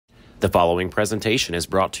The following presentation is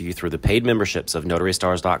brought to you through the paid memberships of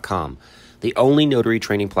NotaryStars.com, the only notary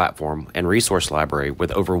training platform and resource library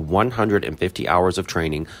with over 150 hours of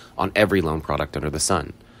training on every loan product under the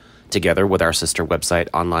sun. Together with our sister website,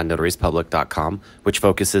 OnlineNotariesPublic.com, which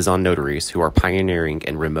focuses on notaries who are pioneering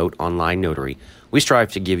in remote online notary, we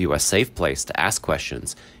strive to give you a safe place to ask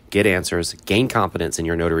questions, get answers, gain confidence in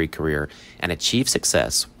your notary career, and achieve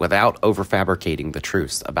success without overfabricating the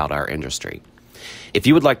truths about our industry. If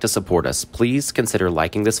you would like to support us, please consider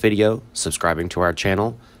liking this video, subscribing to our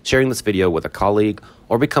channel, sharing this video with a colleague,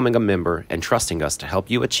 or becoming a member and trusting us to help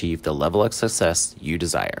you achieve the level of success you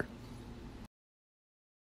desire.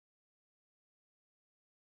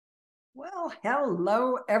 Well,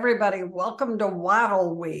 hello, everybody. Welcome to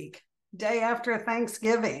Waddle Week, day after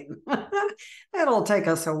Thanksgiving. It'll take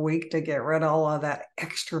us a week to get rid of all of that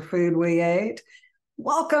extra food we ate.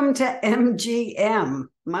 Welcome to MGM.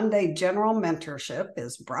 Monday General Mentorship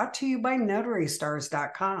is brought to you by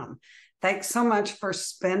NotaryStars.com. Thanks so much for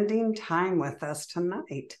spending time with us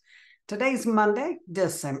tonight. Today's Monday,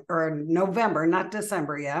 November, not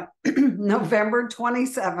December yet, November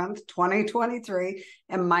 27th, 2023,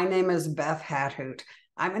 and my name is Beth Hathoot.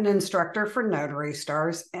 I'm an instructor for Notary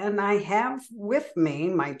Stars, and I have with me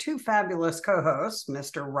my two fabulous co-hosts,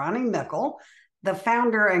 Mr. Ronnie Mickle, the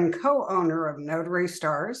founder and co-owner of Notary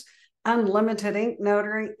Stars, Unlimited Ink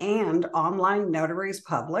Notary, and Online Notaries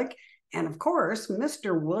Public, and of course,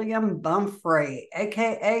 Mr. William Bumfrey,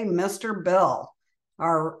 aka Mr. Bill,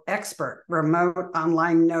 our expert remote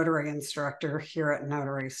online notary instructor here at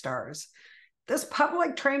Notary Stars. This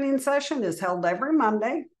public training session is held every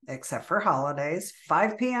Monday, except for holidays,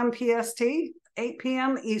 5 p.m. PST, 8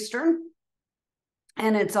 p.m. Eastern,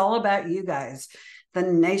 and it's all about you guys, the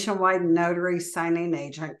nationwide notary signing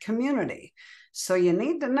agent community. So you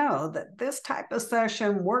need to know that this type of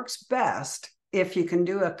session works best if you can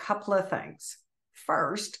do a couple of things.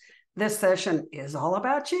 First, this session is all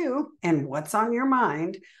about you and what's on your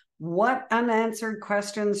mind. What unanswered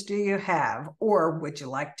questions do you have? Or would you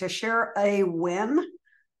like to share a win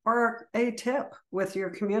or a tip with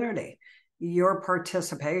your community? Your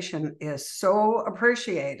participation is so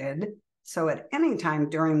appreciated. So at any time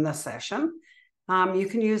during the session, you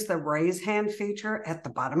can use the raise hand feature at the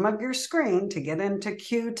bottom of your screen to get into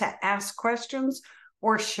queue to ask questions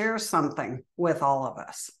or share something with all of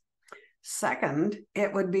us. Second,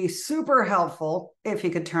 it would be super helpful if you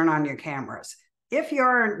could turn on your cameras. If you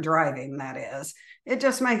aren't driving, that is. It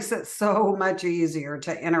just makes it so much easier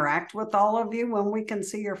to interact with all of you when we can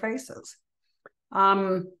see your faces.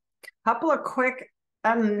 Couple of quick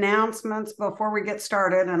announcements before we get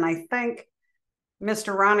started, and I think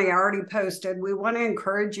Mr. Ronnie already posted. We want to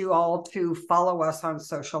encourage you all to follow us on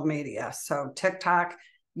social media. So TikTok,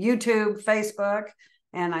 YouTube, Facebook,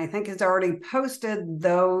 and I think he's already posted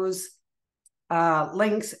those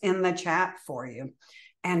links in the chat for you.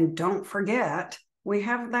 And don't forget, we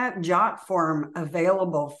have that jot form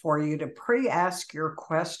available for you to pre-ask your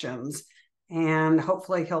questions. And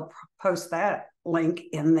hopefully he'll post that link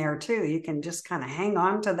in there too. You can just kind of hang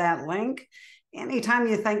on to that link. Anytime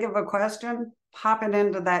you think of a question, pop it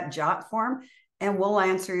into that jot form and we'll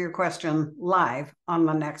answer your question live on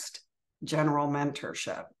the next general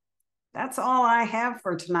mentorship. That's all I have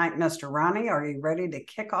for tonight, Mr. Ronnie. Are you ready to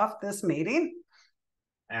kick off this meeting?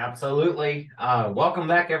 Absolutely. Welcome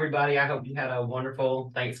back, everybody. I hope you had a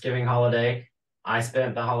wonderful Thanksgiving holiday. I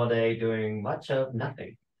spent the holiday doing much of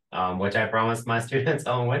nothing, which I promised my students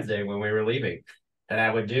on Wednesday when we were leaving that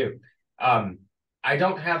I would do. I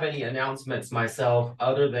don't have any announcements myself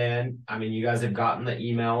other than, you guys have gotten the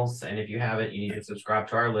emails, and if you haven't, you need to subscribe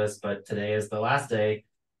to our list, but today is the last day.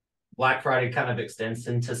 Black Friday kind of extends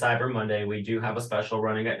into Cyber Monday. We do have a special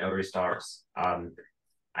running at Notary Stars.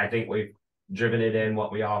 I think we've driven it in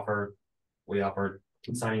what we offer. We offer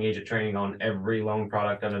signing agent training on every loan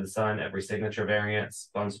product under the sun, every signature variance,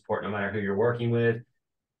 fund support no matter who you're working with.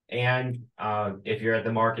 And if you're at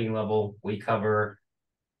the marketing level, we cover,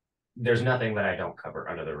 there's nothing that I don't cover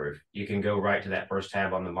under the roof. You can go right to that first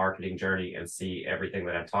tab on the marketing journey and see everything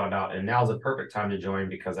that I've taught about. And now's a perfect time to join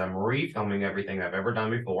because I'm refilming everything I've ever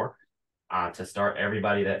done before to start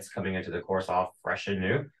everybody that's coming into the course off fresh and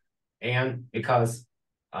new. And because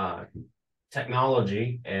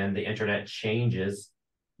technology and the internet changes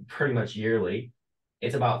pretty much yearly,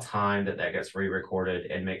 it's about time that gets re-recorded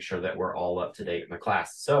and make sure that we're all up to date in the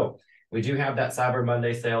class. So we do have that Cyber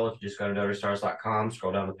Monday sale. If you just go to NotaryStars.com,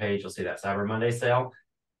 scroll down the page, you'll see that Cyber Monday sale.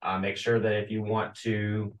 Make sure that if you want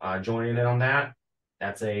to join in on that,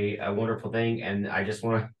 that's a wonderful thing. And I just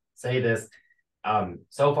want to say this.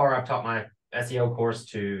 So far, I've taught my SEO course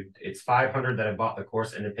to, it's 500 that have bought the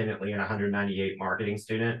course independently and 198 marketing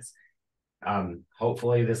students.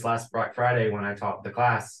 Hopefully this last Friday when I taught the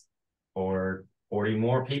class for 40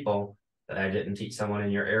 more people, that I didn't teach someone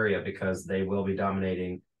in your area, because they will be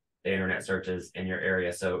dominating the internet searches in your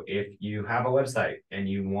area. So if you have a website and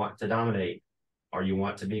you want to dominate or you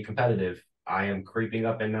want to be competitive, I am creeping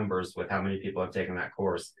up in numbers with how many people have taken that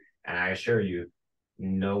course. And I assure you,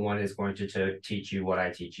 no one is going to teach you what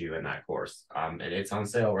I teach you in that course. And it's on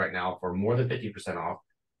sale right now for more than 50% off,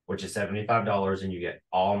 which is $75, and you get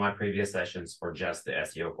all my previous sessions for just the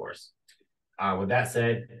SEO course. With that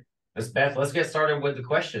said, Beth, let's get started with the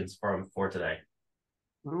questions for today.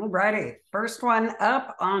 All righty. First one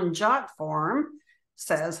up on JotForm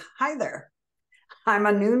says, "Hi there. I'm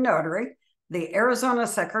a new notary. The Arizona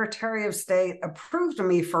Secretary of State approved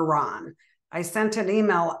me for Ron. I sent an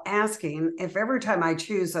email asking if every time I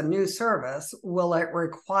choose a new service, will it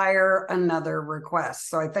require another request?"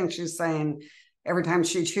 So I think she's saying every time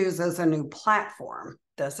she chooses a new platform,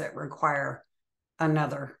 does it require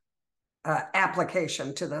another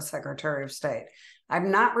application to the Secretary of State? I've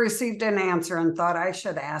not received an answer and thought I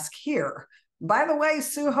should ask here. By the way,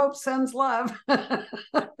 Sue Hope sends love. That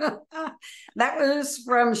was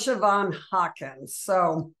from Siobhan Hawkins.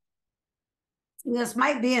 So this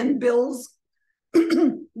might be in Bill's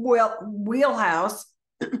wheelhouse,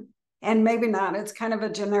 and maybe not. It's kind of a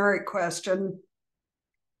generic question.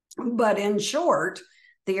 But in short,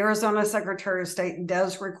 the Arizona Secretary of State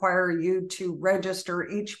does require you to register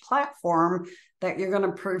each platform that you're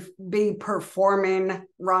going to be performing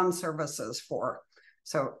RON services for.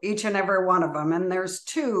 So each and every one of them. And there's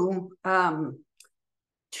two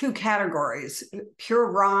categories: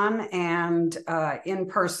 pure RON and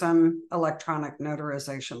in-person electronic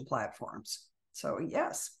notarization platforms. So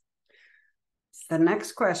yes. The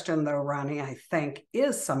next question, though, Ronnie, I think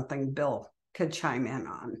is something Bill could chime in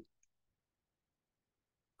on.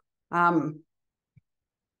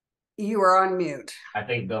 You are on mute. I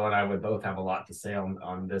think Bill and I would both have a lot to say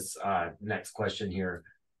on this next question here.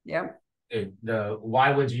 Yep.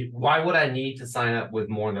 Why would I need to sign up with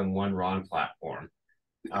more than one RON platform?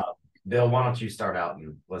 Bill, why don't you start out,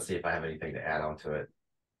 and let's see if I have anything to add on to it.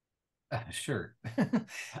 Sure.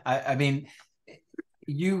 I mean,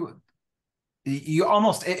 you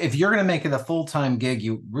almost, if you're going to make it a full-time gig,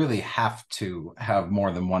 you really have to have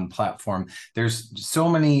more than one platform. There's so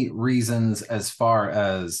many reasons, as far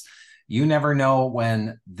as you never know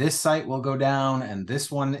when this site will go down and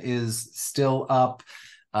this one is still up.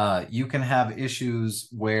 You can have issues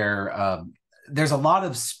where there's a lot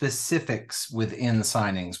of specifics within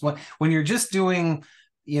signings. When you're just doing,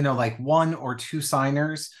 like one or two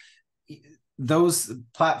signers, those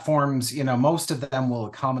platforms, most of them will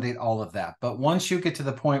accommodate all of that. But once you get to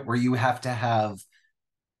the point where you have to have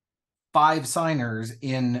 5 signers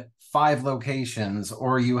in 5 locations,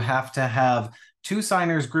 or you have to have 2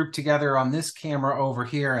 signers grouped together on this camera over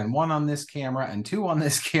here, and 1 on this camera and 2 on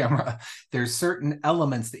this camera, there's certain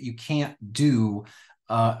elements that you can't do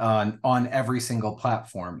on every single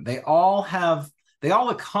platform. They all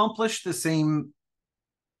accomplish the same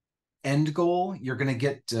end goal. You're going to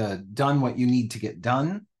get done what you need to get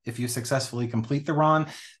done if you successfully complete the RON,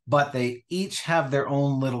 but they each have their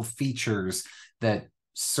own little features that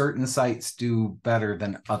certain sites do better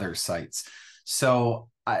than other sites. So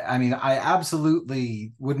I mean, I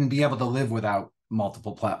absolutely wouldn't be able to live without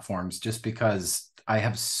multiple platforms, just because I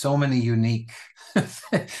have so many unique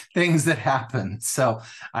things that happen. So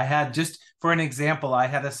I had, just for an example, I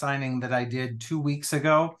had a signing that I did 2 weeks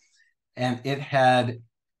ago, and it had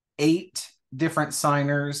 8 different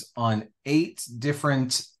signers on 8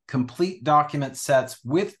 different complete document sets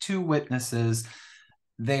with 2 witnesses.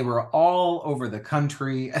 They were all over the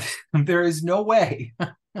country. There is no way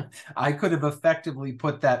I could have effectively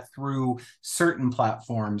put that through certain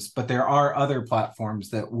platforms, but there are other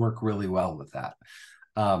platforms that work really well with that.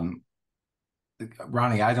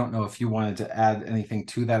 Ronnie, I don't know if you wanted to add anything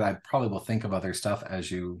to that. I probably will think of other stuff as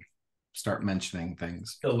you start mentioning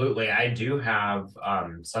things. Absolutely. I do have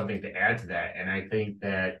something to add to that. And I think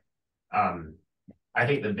that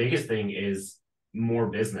the biggest thing is more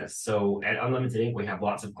business. So at Unlimited Ink, we have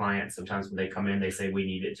lots of clients. Sometimes when they come in, they say we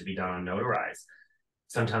need it to be done on Notarize.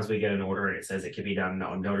 Sometimes we get an order and it says it can be done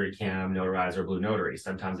on Notary Cam, Notarize, or Blue Notary.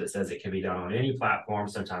 Sometimes it says it can be done on any platform.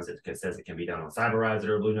 Sometimes it says it can be done on Cyberize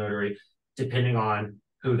or Blue Notary, depending on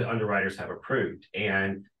who the underwriters have approved.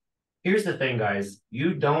 And here's the thing, guys,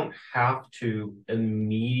 you don't have to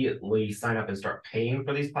immediately sign up and start paying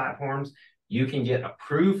for these platforms. You can get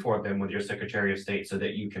approved for them with your Secretary of State so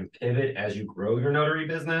that you can pivot as you grow your notary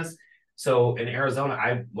business. So in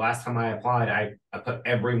Arizona, last time I applied, I put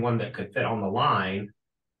everyone that could fit on the line,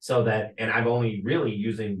 so that, and I'm only really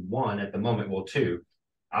using one at the moment, well, 2.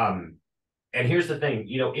 And here's the thing,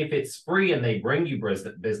 you know, if it's free and they bring you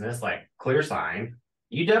business like ClearSign,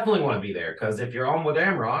 you definitely want to be there, because if you're on with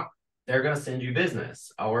Amrock, they're going to send you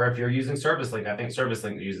business. Or if you're using ServiceLink, I think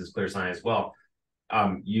ServiceLink uses ClearSign as well.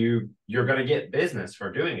 You're going to get business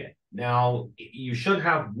for doing it. Now, you should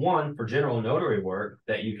have one for general notary work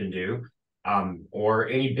that you can do, or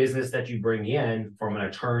any business that you bring in from an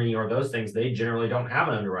attorney or those things. They generally don't have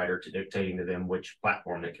an underwriter dictating to them which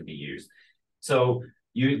platform that can be used. So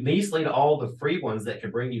you at least need all the free ones that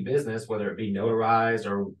can bring you business, whether it be Notarized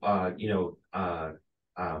or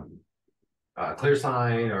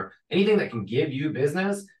ClearSign or anything that can give you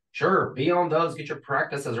business. Sure, be on those, get your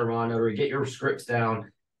practice as a raw notary, get your scripts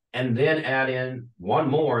down, and then add in one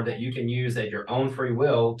more that you can use at your own free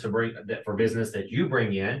will to bring that for business that you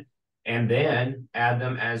bring in, and then add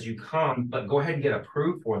them as you come, but go ahead and get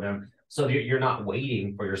approved for them, so that you're not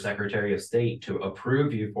waiting for your Secretary of State to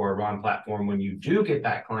approve you for a RON platform when you do get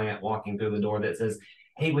that client walking through the door that says,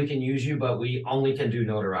 hey, we can use you, but we only can do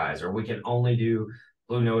Notarize, or we can only do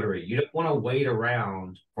Blue Notary. You don't want to wait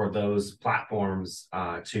around for those platforms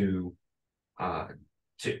you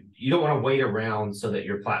don't want to wait around so that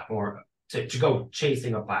your platform to go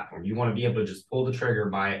chasing a platform. You want to be able to just pull the trigger,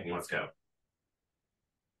 buy it, and let's go.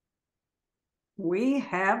 We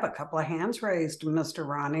have a couple of hands raised, Mr.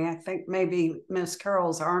 Ronnie. I think maybe Miss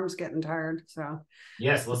Carol's arm's getting tired. So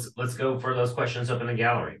yes, let's go for those questions up in the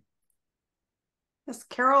gallery. Miss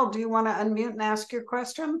Carol, do you want to unmute and ask your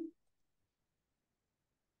question?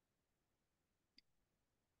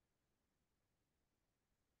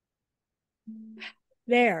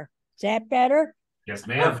 There. Is that better? Yes,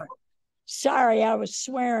 ma'am. Sorry, I was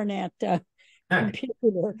swearing at the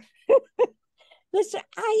computer. Listen,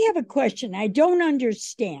 I have a question. I don't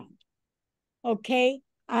understand. Okay,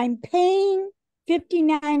 I'm paying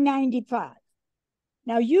 $59.95.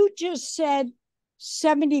 Now you just said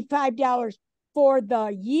 $75 for the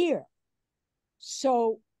year,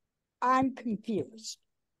 so I'm confused.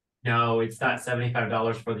 No, it's not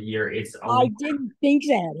 $75 for the year. It's only... I didn't think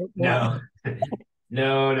that it was.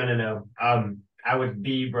 No. I would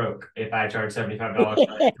be broke if I charged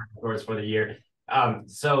 $75 for the year.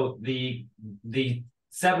 So the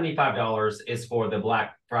 $75 is for the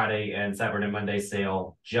Black Friday and Cyber Monday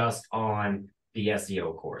sale, just on the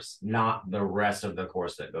SEO course, not the rest of the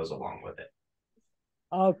course that goes along with it.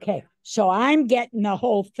 Okay, so I'm getting the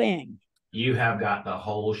whole thing. You have got the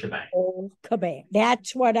whole shebang. Whole kabang.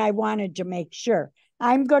 That's what I wanted to make sure.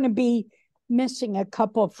 I'm going to be missing a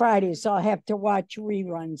couple of Fridays. So I'll have to watch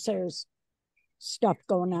reruns. There's stuff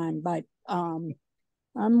going on, but I'm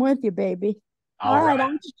with you, baby. All right.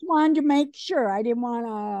 I just wanted to make sure. I didn't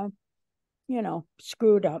want to,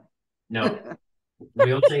 screw it up. No,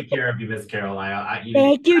 we'll take care of you, Miss Carol.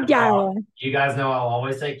 Thank you, darling. You guys know I'll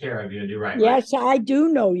always take care of you and do right. Yes, I do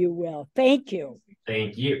know you will. Thank you.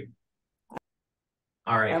 Thank you.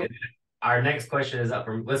 All right. Our next question is up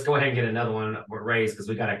from, let's go ahead and get another one raised, because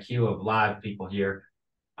we got a queue of live people here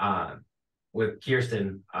with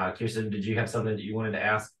Kirsten. Kirsten, did you have something that you wanted to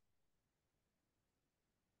ask?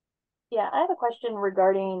 Yeah, I have a question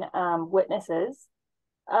regarding witnesses.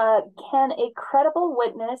 Can a credible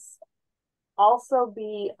witness also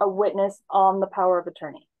be a witness on the power of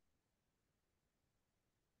attorney?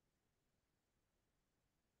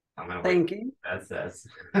 Thank you. That says.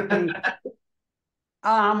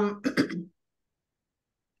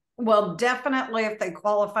 Well, definitely if they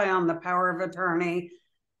qualify on the power of attorney,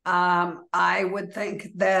 I would think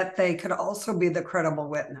that they could also be the credible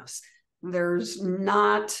witness. There's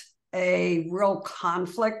not a real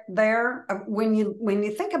conflict there. When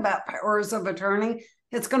you think about powers of attorney,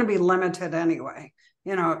 it's going to be limited anyway.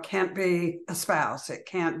 It can't be a spouse. It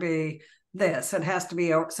can't be this. It has to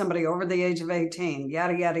be somebody over the age of 18,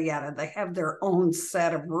 yada, yada, yada. They have their own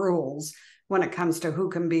set of rules when it comes to who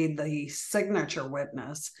can be the signature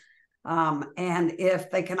witness. And if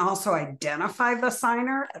they can also identify the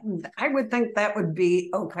signer, I would think that would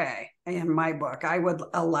be okay in my book. I would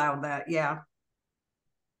allow that, yeah.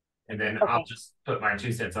 And then I'll just put my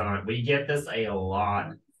 2 cents on it. We get this a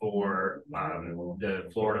lot for the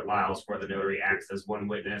Florida files, where the notary acts as one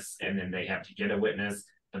witness, and then they have to get a witness,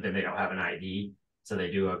 but then they don't have an ID, so they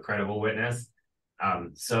do a credible witness.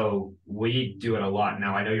 So we do it a lot.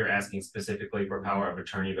 Now, I know you're asking specifically for power of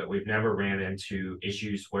attorney, but we've never ran into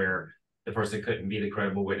issues where the person couldn't be the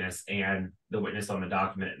credible witness and the witness on the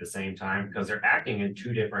document at the same time, because they're acting in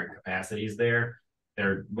 2 different capacities there.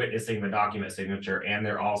 They're witnessing the document signature and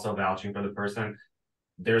they're also vouching for the person.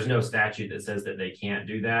 There's no statute that says that they can't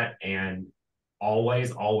do that. And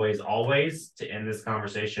always, always, always, to end this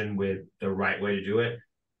conversation with the right way to do it,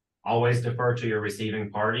 always defer to your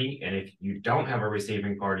receiving party. And if you don't have a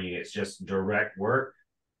receiving party, it's just direct work.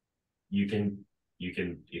 You can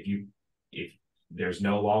if there's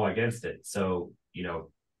no law against it, so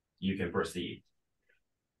you can proceed.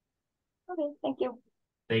 Okay, thank you.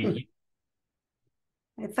 Thank you.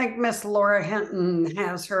 I think Miss Laura Hinton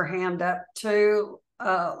has her hand up too.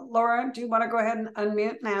 Laura, do you want to go ahead and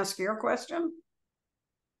unmute and ask your question?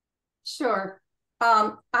 Sure.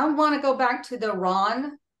 I want to go back to the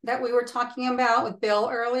Ron that we were talking about with Bill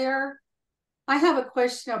earlier. I have a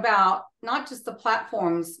question about not just the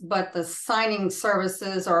platforms, but the signing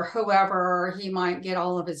services or whoever he might get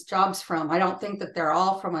all of his jobs from. I don't think that they're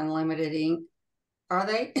all from Unlimited Inc. Are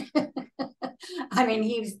they? I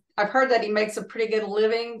mean, I've heard that he makes a pretty good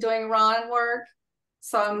living doing Ron work.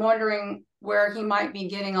 So I'm wondering where he might be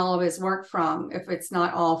getting all of his work from, if it's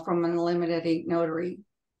not all from Unlimited Inc. Notary.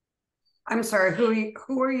 I'm sorry,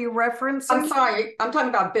 who are you referencing? I'm sorry, I'm talking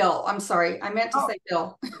about Bill. I'm sorry, I meant to say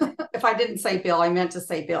Bill. If I didn't say Bill, I meant to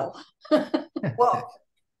say Bill. Well,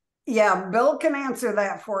 yeah, Bill can answer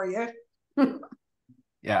that for you.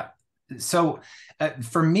 Yeah. So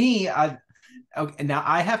for me, now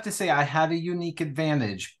I have to say I had a unique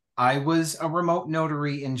advantage. I was a remote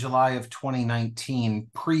notary in July of 2019,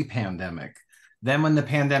 pre-pandemic. Then when the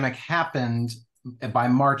pandemic happened by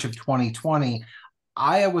March of 2020,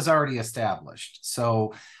 I was already established.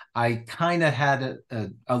 So I kind of had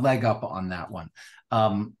a leg up on that one.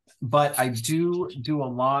 But I do a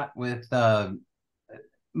lot with,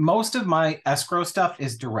 most of my escrow stuff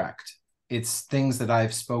is direct. It's things that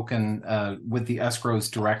I've spoken with the escrows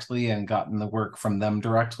directly and gotten the work from them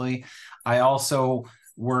directly. I also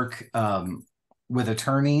work with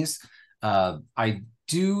attorneys. I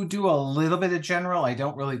do a little bit of general. I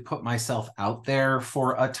don't really put myself out there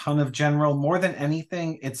for a ton of general. More than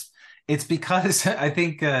anything, it's because I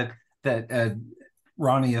think that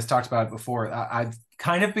Ronnie has talked about it before. I've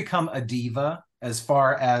kind of become a diva as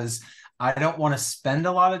far as I don't want to spend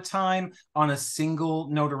a lot of time on a single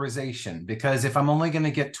notarization, because if I'm only going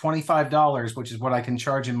to get $25, which is what I can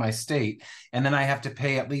charge in my state, and then I have to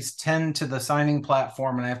pay at least 10 to the signing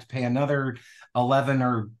platform, and I have to pay another 11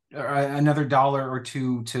 or another $1 or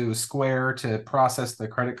 $2 to Square to process the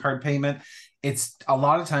credit card payment, it's a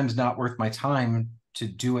lot of times not worth my time to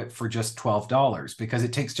do it for just $12, because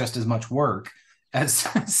it takes just as much work as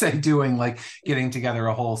say doing like getting together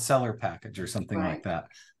a whole seller package or something like that.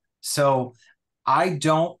 So I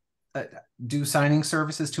don't do signing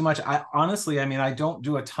services too much. I honestly, I mean, I don't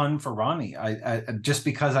do a ton for Ronnie. I just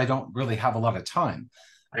because I don't really have a lot of time.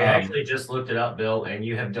 I actually just looked it up, Bill, and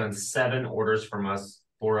you have done 7 orders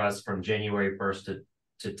for us from January 1st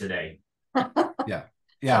to today.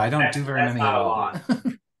 Yeah, I don't do very many at all.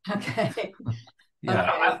 Okay.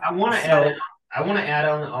 Yeah, I want to add. I want to add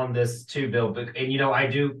on this too, Bill. And I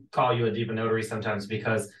do call you a diva notary sometimes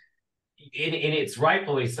because, and it's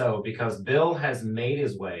rightfully so, because Bill has made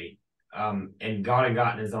his way and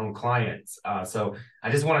gotten his own clients. So I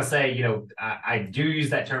just want to say, I do use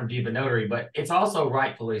that term diva notary, but it's also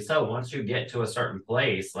rightfully so. Once you get to a certain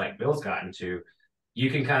place, like Bill's gotten to, you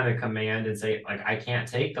can kind of command and say, like, I can't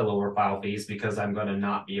take the lower file fees because I'm going to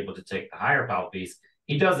not be able to take the higher file fees.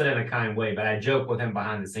 He does it in a kind way, but I joke with him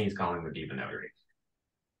behind the scenes calling him a diva notary.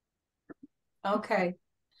 Okay.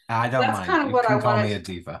 I don't That's mind. kind of You what can I call wanted. me a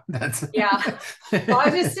diva. That's Yeah. Well, I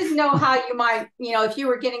just didn't know how you might, if you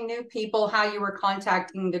were getting new people, how you were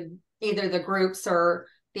contacting either the groups or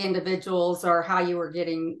the individuals, or how you were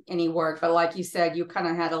getting any work. But like you said, you kind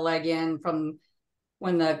of had a leg in from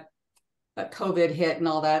when the COVID hit and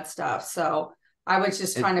all that stuff. So I was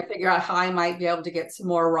just trying to figure out how I might be able to get some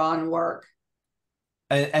more Ron work.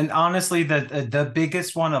 And honestly, the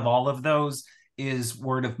biggest one of all of those is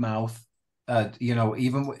word of mouth.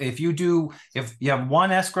 Even if you have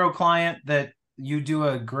one escrow client that you do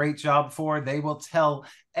a great job for, they will tell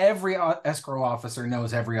every escrow officer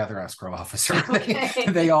knows every other escrow officer. Okay.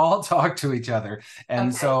 They all talk to each other.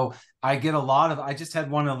 And so I get I just had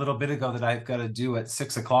one a little bit ago that I've got to do at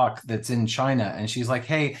 6 o'clock that's in China. And she's like,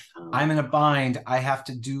 hey, I'm in a bind. I have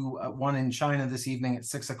to do one in China this evening at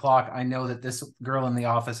 6 o'clock. I know that this girl in the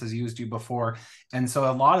office has used you before. And so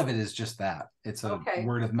a lot of it is just that. It's a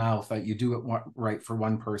word of mouth that you do it right for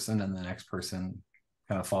one person and the next person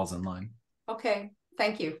kind of falls in line. Okay.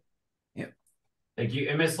 Thank you. Yep. Thank you.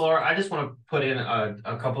 And Miss Laura, I just want to put in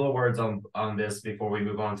a couple of words on this before we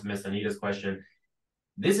move on to Miss Anita's question.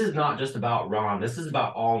 This is not just about Ron. This is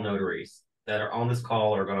about all notaries that are on this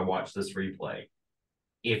call or going to watch this replay.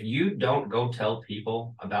 If you don't go tell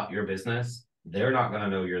people about your business, they're not going to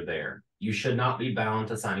know you're there. You should not be bound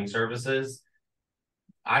to signing services.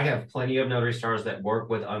 I have plenty of notary stars that work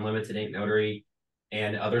with Unlimited Ink Notary,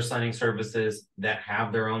 and other signing services that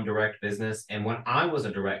have their own direct business. And when I was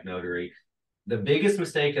a direct notary, the biggest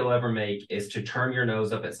mistake you'll ever make is to turn your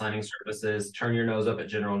nose up at signing services, turn your nose up at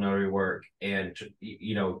general notary work, and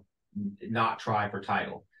not try for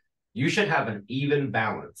title. You should have an even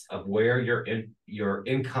balance of where your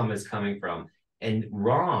income is coming from. And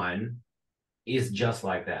Ron is just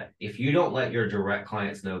like that. If you don't let your direct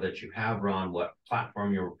clients know that you have Ron, what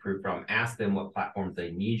platform you're approved from, ask them what platforms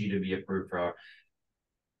they need you to be approved for,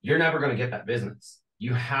 you're never going to get that business.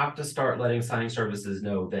 You have to start letting signing services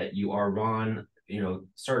know that you are Ron,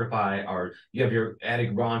 certified, or you have your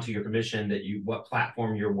adding Ron to your commission, that what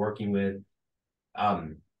platform you're working with.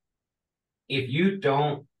 If you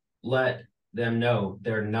don't let them know,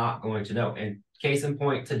 they're not going to know. And case in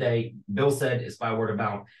point today, Bill said it's by word of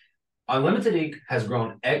mouth. Unlimited Ink has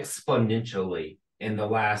grown exponentially in the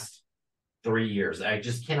last 3 years. I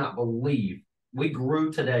just cannot believe we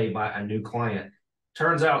grew today by a new client.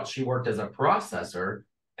 Turns out she worked as a processor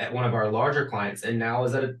at one of our larger clients and now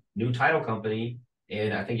is at a new title company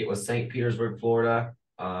in, I think it was St. Petersburg, Florida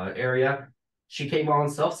area. She came on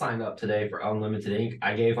self-signed up today for Unlimited Ink.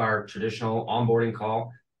 I gave our traditional onboarding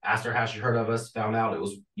call, asked her how she heard of us, found out it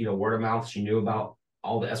was, word of mouth. She knew about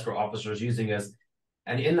all the escrow officers using us.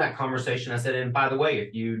 And in that conversation, I said, and by the way,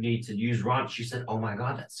 if you need to use Ron, she said, oh my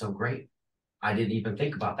God, that's so great. I didn't even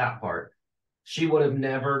think about that part. She would have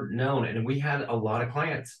never known. And we had a lot of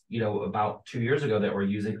clients, about 2 years ago that were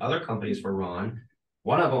using other companies for Ron.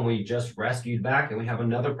 One of them we just rescued back, and we have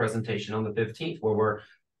another presentation on the 15th where we're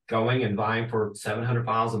going and buying for 700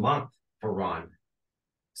 files a month for Ron.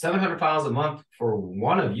 700 files a month for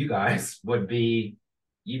one of you guys would be,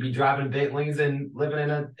 you'd be driving Bentleys and living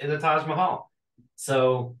in a Taj Mahal.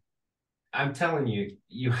 So I'm telling you,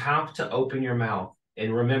 you have to open your mouth.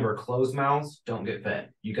 And remember, closed mouths don't get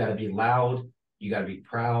fed. You got to be loud, you got to be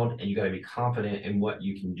proud, and you got to be confident in what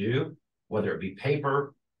you can do, whether it be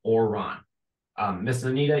paper or Ron. Miss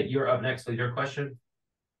Anita, you're up next with your question.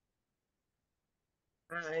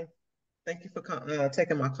 Hi, thank you for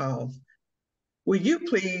taking my call. Will you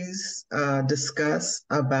please discuss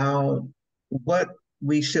about what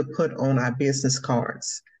we should put on our business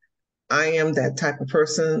cards? I am that type of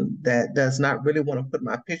person that does not really want to put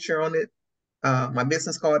my picture on it, my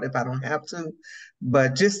business card, if I don't have to,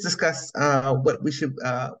 but just discuss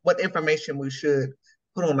what information we should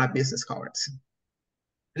put on our business cards.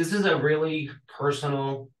 This is a really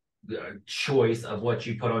personal choice of what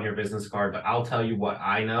you put on your business card, but I'll tell you what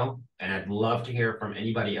I know, and I'd love to hear from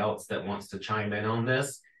anybody else that wants to chime in on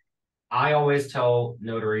this. I always tell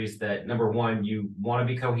notaries that, number one, you want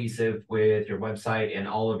to be cohesive with your website and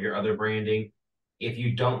all of your other branding. If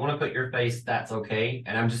you don't want to put your face, that's okay.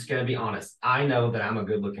 And I'm just going to be honest. I know that I'm a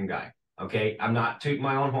good looking guy. Okay. I'm not tooting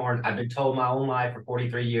my own horn. I've been told my own life for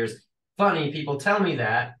 43 years. Funny, people tell me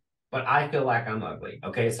that, but I feel like I'm ugly.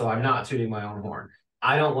 Okay. So I'm not tooting my own horn.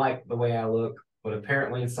 I don't like the way I look, but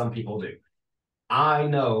apparently some people do. I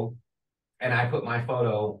know, and I put my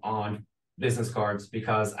photo on business cards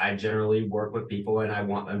because I generally work with people and I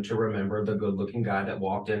want them to remember the good looking guy that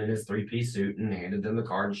walked in his 3-piece suit and handed them the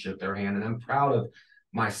card and shook their hand. And I'm proud of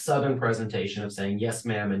my Southern presentation of saying yes,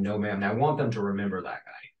 ma'am, and no, ma'am. And I want them to remember that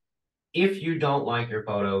guy. If you don't like your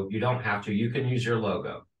photo, you don't have to. You can use your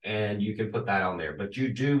logo and you can put that on there. But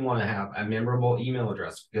you do want to have a memorable email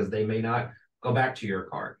address because they may not go back to your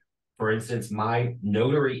card. For instance, my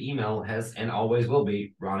notary email has and always will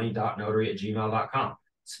be ronnie.notary@gmail.com.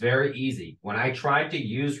 It's very easy. When I tried to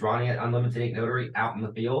use Ronnie at Unlimited Ink Notary out in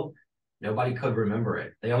the field, nobody could remember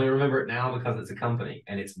it. They only remember it now because it's a company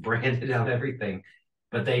and it's branded on everything,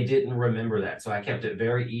 but they didn't remember that. So I kept it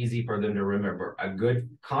very easy for them to remember. A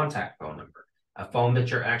good contact phone number, a phone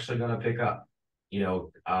that you're actually going to pick up.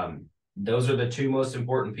 Those are the two most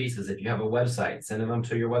important pieces. If you have a website, send them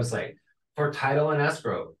to your website. For title and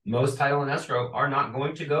escrow, most title and escrow are not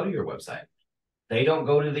going to go to your website. They don't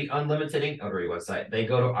go to the Unlimited Ink Notary website. They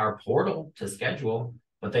go to our portal to schedule,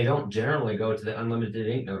 but they don't generally go to the Unlimited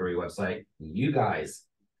Ink Notary website. You guys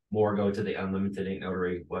more go to the Unlimited Ink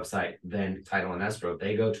Notary website than title and escrow.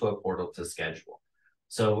 They go to a portal to schedule.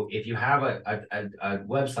 So if you have a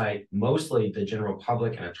website, mostly the general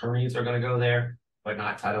public and attorneys are going to go there, but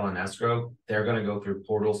not title and escrow. They're going to go through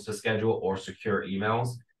portals to schedule or secure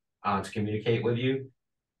emails to communicate with you.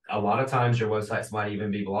 A lot of times your websites might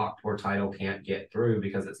even be blocked where title can't get through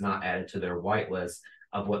because it's not added to their whitelist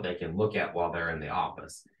of what they can look at while they're in the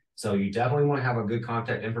office. So you definitely want to have a good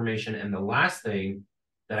contact information. And the last thing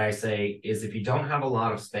that I say is if you don't have a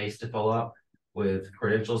lot of space to fill up with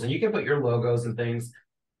credentials, and you can put your logos and things,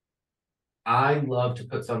 I love to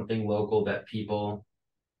put something local that people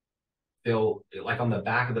feel like on the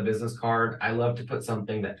back of the business card, I love to put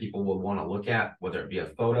something that people would want to look at, whether it be a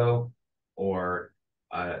photo or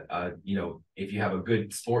you know, if you have a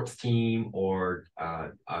good sports team or a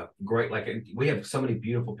great, like we have so many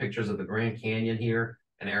beautiful pictures of the Grand Canyon here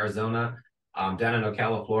in Arizona. Down in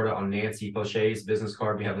Ocala, Florida, on Nancy Fauché's business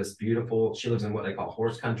card, we have this beautiful, she lives in what they call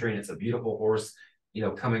horse country, and it's a beautiful horse, you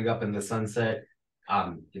know, coming up in the sunset.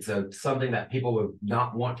 It's something that people would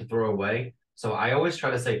not want to throw away. So I always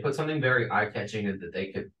try to say, put something very eye-catching that they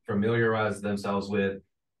could familiarize themselves with.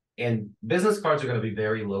 And business cards are going to be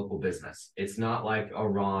very local business. It's not like a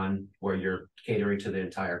Ron where you're catering to the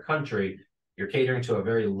entire country. You're catering to a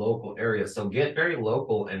very local area. So get very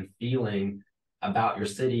local and feeling about your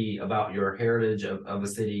city, about your heritage of a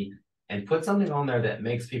city, and put something on there that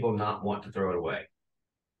makes people not want to throw it away.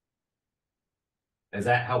 Is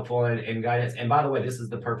that helpful in guidance? And by the way, this is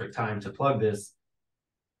the perfect time to plug this.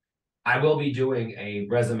 I will be doing a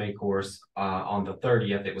resume course on the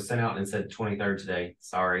 30th. It was sent out and said 23rd today.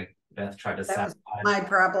 Sorry, Beth tried to sabotage my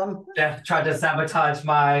problem. Beth tried to sabotage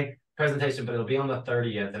my presentation, but it'll be on the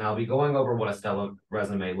 30th, and I'll be going over what a stellar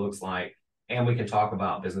resume looks like, and we can talk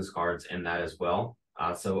about business cards in that as well.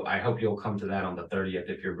 So I hope you'll come to that on the 30th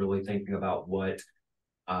if you're really thinking about what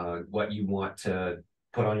you want to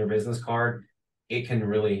put on your business card. It can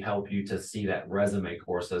really help you to see that resume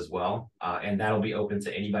course as well. And that'll be open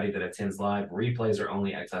to anybody that attends live. Replays are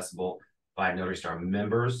only accessible by Notary Star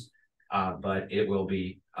members, but it will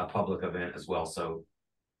be a public event as well. So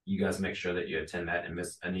you guys make sure that you attend that. And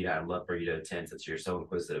Miss Anita, I'd love for you to attend since you're so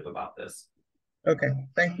inquisitive about this. Okay,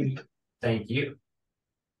 thank you. Thank you.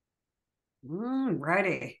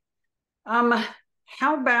 Righty.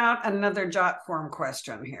 How about another jot form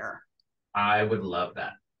question here? I would love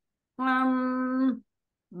that.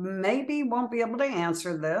 Maybe won't be able to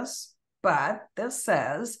answer this, but this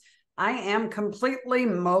says, I am completely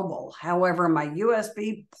mobile. However, my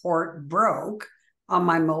USB port broke on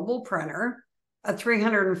my mobile printer, a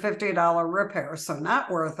 $350 repair, so not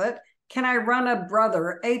worth it. Can I run a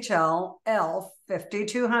Brother HLL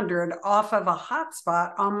 5200 off of a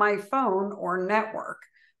hotspot on my phone or network?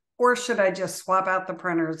 Or should I just swap out the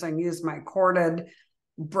printers and use my corded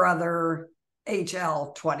Brother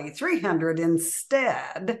HL 2300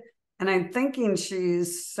 instead? And I'm thinking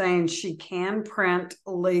she's saying she can print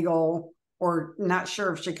legal, or not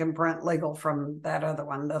sure if she can print legal from that other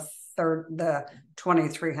one, the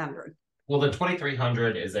 2300. Well, the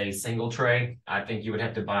 2300 is a single tray. I think you would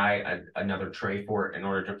have to buy another tray for it in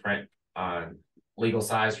order to print legal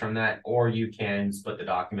size from that, or you can split the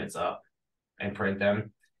documents up and print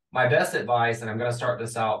them. My best advice, and I'm going to start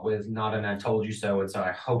this out with not an I told you so, and so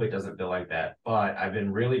I hope it doesn't feel like that, but I've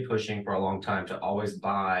been really pushing for a long time to always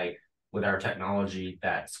buy with our technology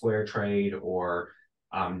that square trade, or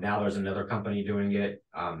now there's another company doing it.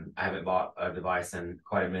 I haven't bought a device in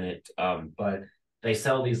quite a minute, but they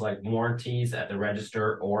sell these like warranties at the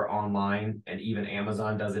register or online, and even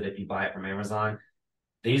Amazon does it if you buy it from Amazon.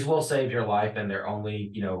 These will save your life, and they're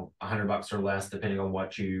only, you know, $100 or less depending on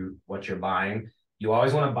what you're buying. You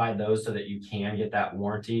always want to buy those so that you can get that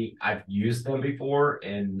warranty. I've used them before,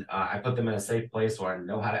 and I put them in a safe place so I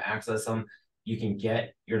know how to access them. You can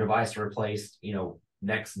get your device replaced, you know,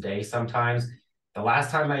 next day sometimes. The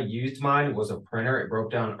last time I used mine was a printer. It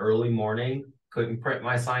broke down early morning, couldn't print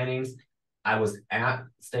my signings. I was at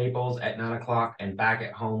Staples at 9 o'clock and back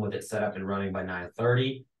at home with it set up and running by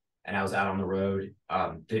 9:30. And I was out on the road,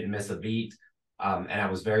 didn't miss a beat. And I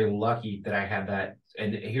was very lucky that I had that.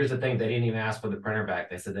 And here's the thing, they didn't even ask for the printer back.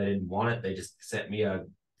 They said they didn't want it. They just sent me a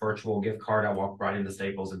virtual gift card. I walked right into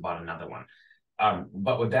Staples and bought another one.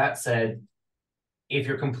 But with that said, if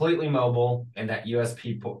you're completely mobile and that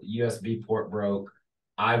USB port broke,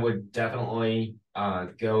 I would definitely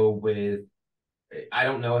go with, I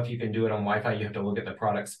don't know if you can do it on Wi-Fi. You have to look at the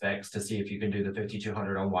product specs to see if you can do the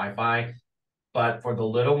 5200 on Wi-Fi. But for the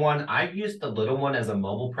little one, I've used the little one as a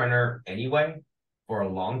mobile printer anyway for a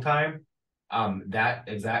long time. That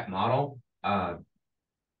exact model. I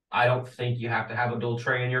don't think you have to have a dual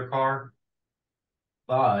tray in your car,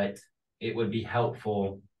 but it would be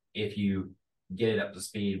helpful if you get it up to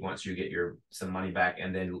speed once you get some money back,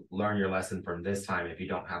 and then learn your lesson from this time if you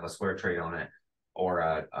don't have a square trade on it, or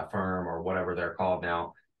a firm or whatever they're called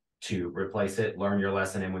now, to replace it. Learn your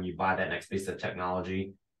lesson, and when you buy that next piece of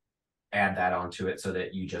technology, add that onto it so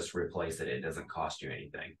that you just replace it. It doesn't cost you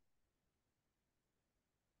anything.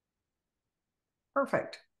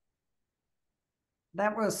 Perfect.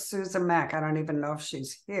 That was Susan Mack. I don't even know if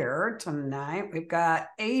she's here tonight. We've got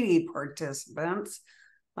 80 participants.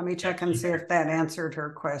 Let me check and see if that answered her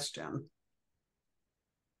question.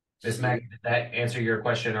 Ms. Mack, did that answer your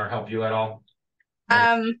question or help you at all?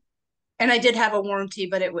 And I did have a warranty,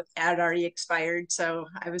 but it had already expired, so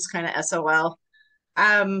I was kind of SOL.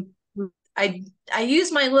 I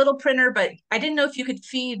use my little printer, but I didn't know if you could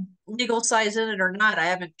feed legal size in it or not. I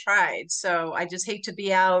haven't tried, so I just hate to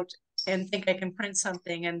be out and think I can print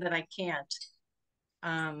something and then I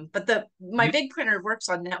can't. But my big printer works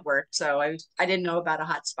on network, so I didn't know about a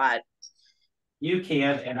hotspot. You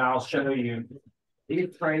can, and I'll show you.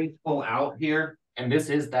 These trays pull out here, and this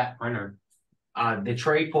is that printer. The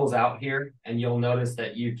tray pulls out here, and you'll notice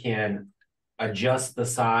that you can adjust the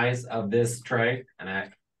size of this tray. And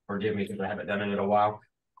forgive me because I haven't done it in a while.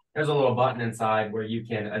 There's a little button inside where you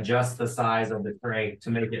can adjust the size of the tray to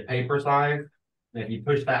make it paper size. And if you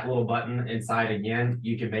push that little button inside again,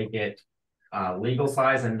 you can make it legal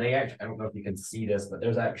size. And they actually, I don't know if you can see this, but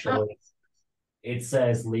there's actually, it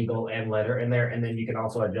says legal and letter in there. And then you can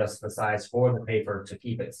also adjust the size for the paper to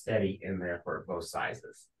keep it steady in there for both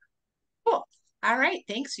sizes. Cool. All right.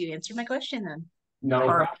 Thanks. You answered my question then. No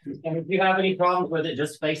problem. And if you have any problems with it,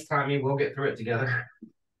 just FaceTime me. We'll get through it together.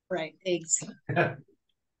 Right. Thanks.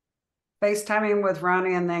 FaceTiming with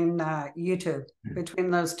Ronnie and then YouTube.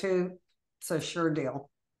 Between those two, it's a sure deal.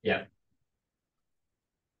 Yeah.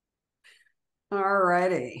 All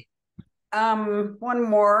righty. One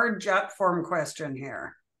more jot form question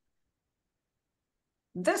here.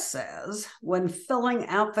 This says, when filling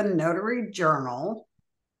out the notary journal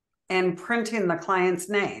and printing the client's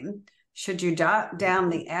name, should you jot down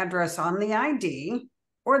the address on the ID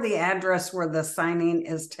or the address where the signing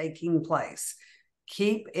is taking place?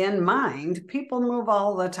 Keep in mind, people move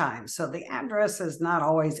all the time, so the address is not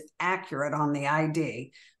always accurate on the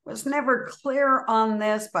ID. Was never clear on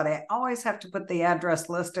this, but I always have to put the address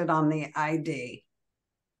listed on the ID.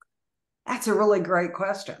 That's a really great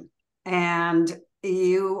question. And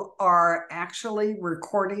you are actually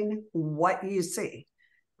recording what you see,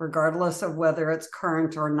 regardless of whether it's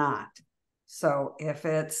current or not. So if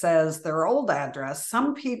it says their old address,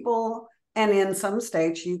 some people, and in some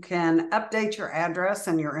states, you can update your address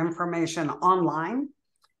and your information online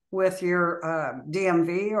with your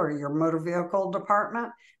DMV or your motor vehicle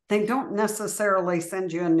department. They don't necessarily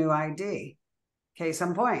send you a new ID. Case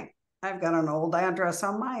in point, I've got an old address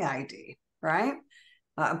on my ID, right?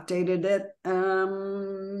 I updated it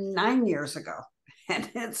 9 years ago, and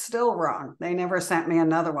it's still wrong. They never sent me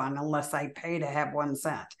another one unless I pay to have one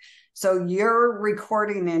sent. So you're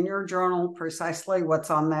recording in your journal precisely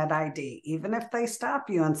what's on that ID. Even if they stop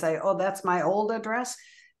you and say, oh, that's my old address,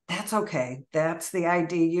 that's okay. That's the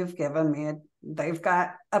ID you've given me. They've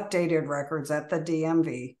got updated records at the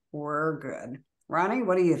DMV. We're good. Ronnie,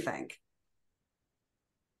 what do you think?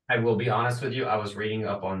 I will be honest with you. I was reading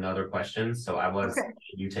up on other questions, so I was, okay.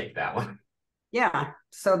 You take that one. Yeah.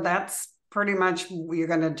 So that's pretty much, you're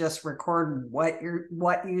going to just record what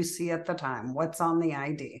you see at the time, what's on the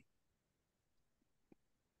ID.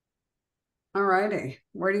 All righty.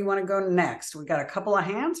 Where do you want to go next? We got a couple of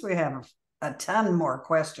hands. We have a ton more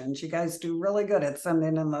questions. You guys do really good at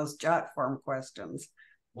sending in those jot form questions.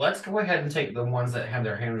 Let's go ahead and take the ones that have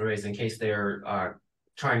their hands raised in case they're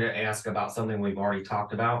trying to ask about something we've already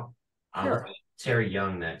talked about. Sure. Terry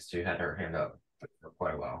Young next, who had her hand up for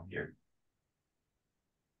quite a while here.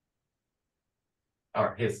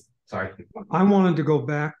 Or sorry. I wanted to go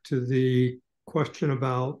back to the question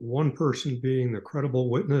about one person being the credible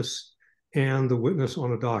witness and the witness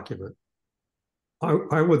on a document.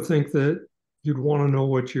 I would think that you'd want to know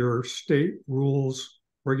what your state rules,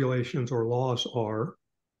 regulations, or laws are,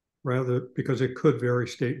 rather, because it could vary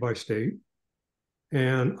state by state.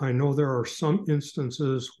 And I know there are some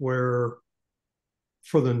instances where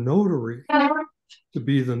for the notary to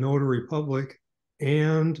be the notary public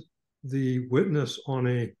and the witness on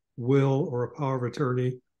a will or a power of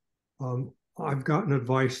attorney, I've gotten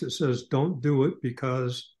advice that says don't do it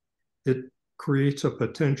because it creates a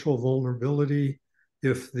potential vulnerability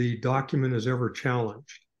if the document is ever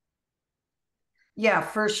challenged. Yeah,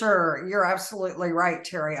 for sure. You're absolutely right,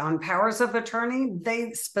 Terry. On powers of attorney,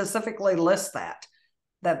 they specifically list that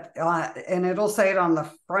and it'll say it on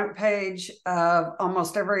the front page of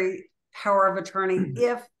almost every power of attorney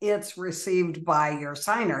if it's received by your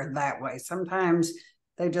signer that way. Sometimes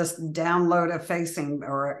they just download a facing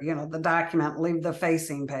or, the document, leave the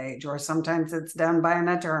facing page, or sometimes it's done by an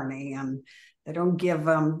attorney and they don't give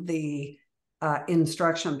them the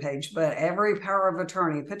instruction page. But every power of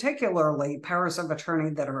attorney, particularly powers of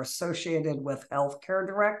attorney that are associated with healthcare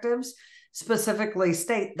directives, specifically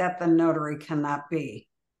state that the notary cannot be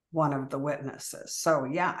one of the witnesses. So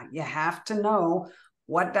yeah, you have to know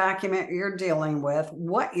what document you're dealing with,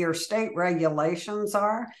 what your state regulations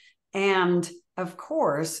are, and of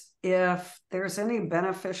course, if there's any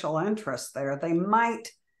beneficial interest there, they might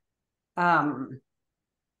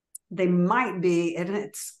they might be, and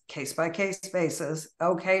it's case by case basis,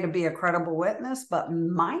 okay to be a credible witness, but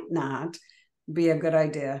might not be a good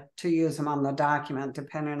idea to use them on the document,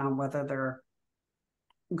 depending on whether they're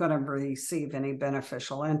going to receive any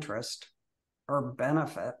beneficial interest or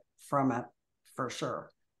benefit from it, for sure.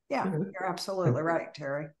 Yeah, you're absolutely right,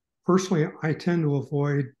 Terry. Personally, I tend to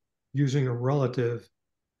avoid using a relative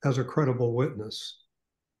as a credible witness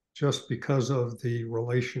just because of the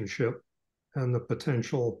relationship and the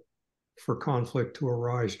potential for conflict to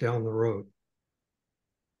arise down the road.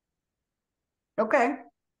 Okay.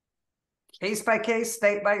 Case by case,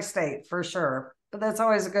 state by state, for sure. But that's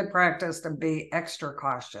always a good practice to be extra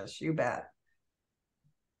cautious. You bet.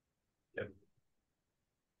 Yep.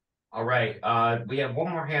 All right. We have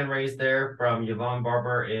one more hand raised there from Yvonne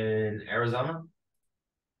Barber in Arizona.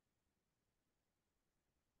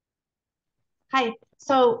 Hi.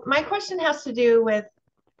 So my question has to do with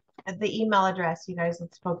the email address you guys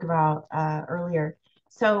had spoke about earlier.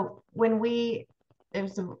 So when it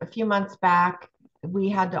was a few months back, we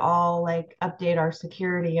had to all like update our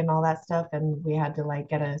security and all that stuff, and we had to like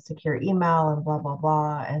get a secure email and blah blah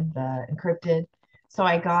blah and encrypted. So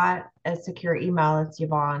I got a secure email. It's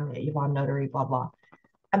Yvonne Notary, blah blah.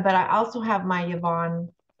 But I also have my Yvonne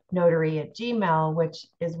Notary at Gmail, which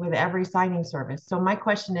is with every signing service. So my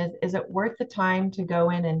question is it worth the time to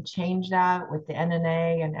go in and change that with the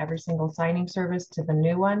NNA and every single signing service to the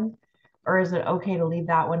new one? Or is it okay to leave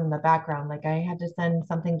that one in the background? Like I had to send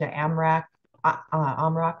something to AMRAC,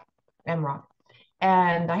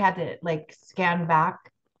 and I had to like scan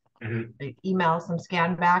back, email some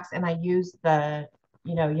scan backs, and I used the,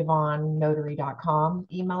 YvonneNotary.com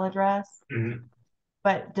email address.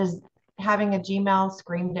 But does having a Gmail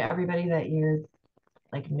scream to everybody that you're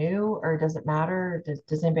like new, or does it matter?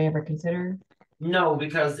 Does anybody ever consider? No,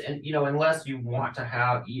 because unless you want to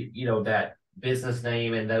have that business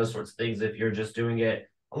name and those sorts of things, if you're just doing it,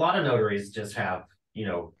 a lot of notaries just have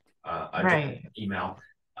a email.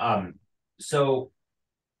 So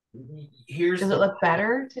does it look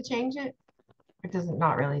better to change it, or does it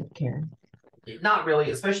not really care? Not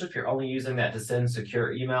really, especially if you're only using that to send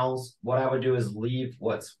secure emails. What I would do is leave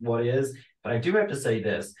what is. But I do have to say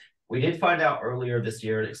this. We did find out earlier this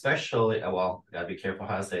year, especially, gotta be careful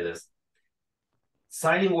how I say this.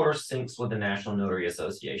 Signing order syncs with the National Notary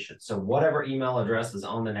Association. So whatever email address is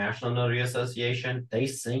on the National Notary Association, they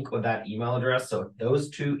sync with that email address. So if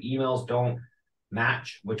those two emails don't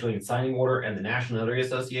match between signing order and the National Notary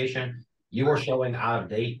Association, you are showing out of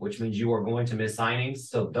date, which means you are going to miss signings.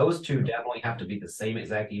 So those two definitely have to be the same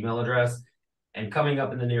exact email address. And coming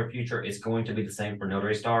up in the near future, it's going to be the same for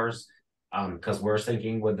Notary Stars, because we're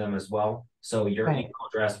syncing with them as well. So your email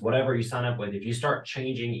address, whatever you sign up with, if you start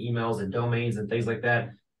changing emails and domains and things like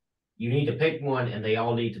that, you need to pick one and they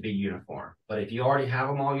all need to be uniform. But if you already have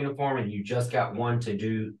them all uniform and you just got one to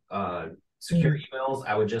do secure emails,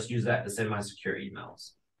 I would just use that to send my secure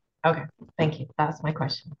emails. Okay, thank you. That's my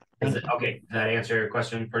question. Okay, does that answer your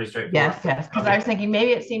question pretty straightforward? Yes, because I was thinking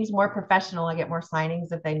maybe it seems more professional. I get more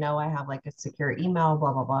signings if they know I have like a secure email,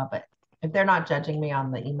 blah, blah, blah. But if they're not judging me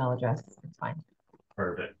on the email address, it's fine.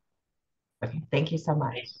 Perfect. Okay, thank you so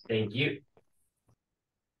much. Thank you.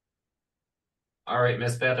 All right,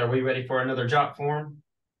 Miss Beth, are we ready for another job form?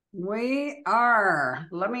 We are.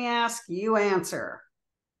 Let me ask, you answer.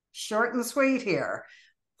 Short and sweet here.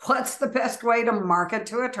 What's the best way to market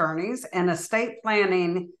to attorneys and estate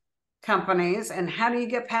planning companies, and how do you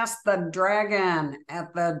get past the dragon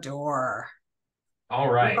at the door?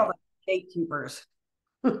 All right. Gatekeepers.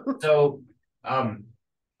 So I'm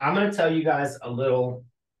going to tell you guys a little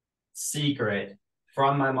secret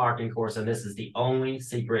from my marketing course, and this is the only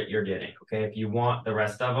secret you're getting. Okay, if you want the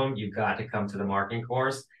rest of them, you've got to come to the marketing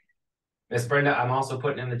course. Miss Brenda, I'm also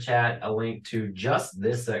putting in the chat a link to just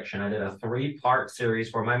this section. I did a 3-part series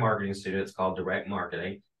for my marketing students called Direct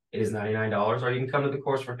Marketing. It is $99, or you can come to the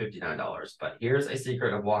course for $59. But here's a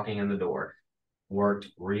secret of walking in the door. Worked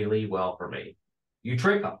really well for me. You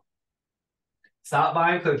trick them. Stop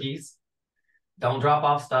buying cookies. Don't drop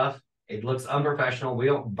off stuff. It looks unprofessional. We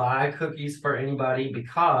don't buy cookies for anybody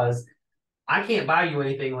because I can't buy you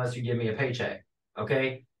anything unless you give me a paycheck.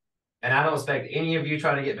 Okay? And I don't expect any of you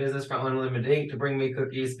trying to get business from Unlimited Ink to bring me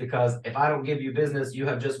cookies, because if I don't give you business, you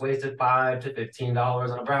have just wasted $5 to $15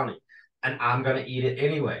 on a brownie, and I'm going to eat it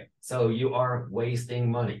anyway. So you are wasting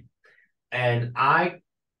money. And I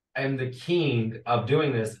am the king of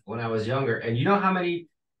doing this when I was younger. And you know how many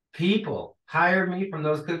people hired me from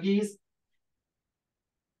those cookies?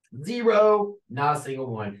 0, not a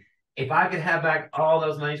single one. If I could have back all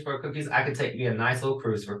those monies for cookies, I could take me a nice little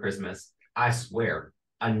cruise for Christmas. I swear.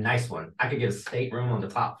 A nice one. I could get a stateroom on the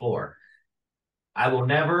top floor. I will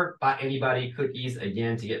never buy anybody cookies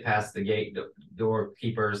again to get past the gate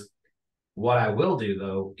doorkeepers. What I will do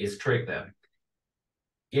though is trick them.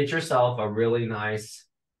 Get yourself a really nice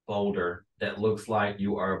folder that looks like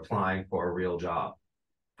you are applying for a real job.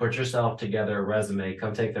 Put yourself together a resume.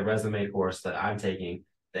 Come take the resume course that I'm taking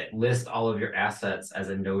that lists all of your assets as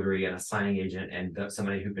a notary and a signing agent and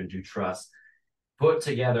somebody who can do trust. Put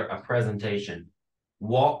together a presentation.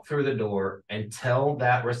 Walk through the door and tell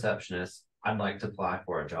that receptionist, I'd like to apply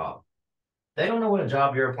for a job. They don't know what a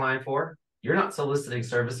job you're applying for. You're not soliciting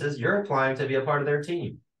services. You're applying to be a part of their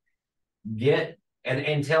team. Get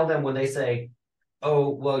and tell them when they say, oh,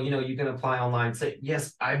 well, you can apply online. Say,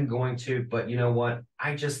 yes, I'm going to, but you know what?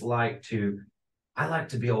 I like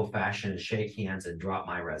to be old fashioned and shake hands and drop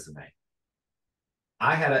my resume.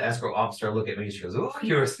 I had an escrow officer look at me. She goes, oh,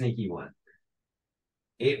 you're a sneaky one.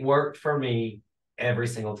 It worked for me every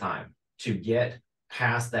single time to get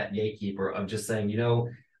past that gatekeeper of just saying,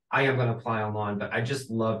 I am going to apply online, but I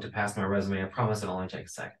just love to pass my resume. I promise it'll only take a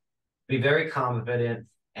second. Be very confident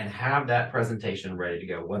and have that presentation ready to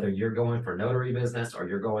go, whether you're going for notary business or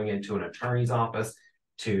you're going into an attorney's office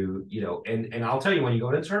to, and I'll tell you, when you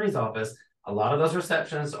go to an attorney's office, a lot of those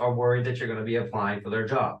receptionists are worried that you're going to be applying for their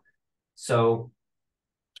job. So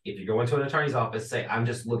if you go into an attorney's office, say, I'm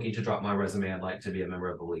just looking to drop my resume. I'd like to be a member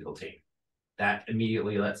of the legal team. That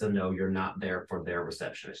immediately lets them know you're not there for their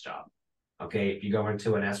receptionist job. Okay, if you go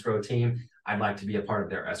into an escrow team, I'd like to be a part of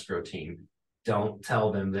their escrow team. Don't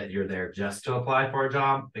tell them that you're there just to apply for a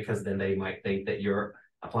job, because then they might think that you're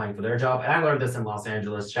applying for their job. And I learned this in Los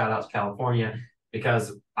Angeles, shout out to California,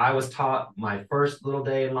 because I was taught my first little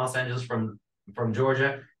day in Los Angeles from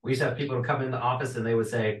Georgia. We used to have people who come in the office and they would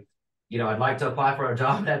say, I'd like to apply for a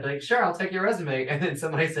job. And I'd be like, sure, I'll take your resume. And then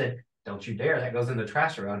somebody said, don't you dare, that goes in the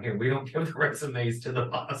trash around here. We don't give the resumes to the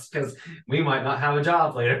boss because we might not have a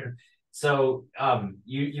job later. So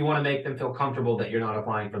you want to make them feel comfortable that you're not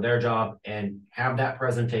applying for their job and have that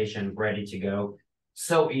presentation ready to go.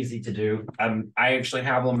 So easy to do. I actually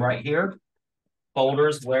have them right here.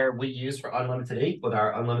 Folders where we use for Unlimited Ink with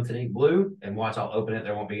our Unlimited Ink Blue. And watch, I'll open it.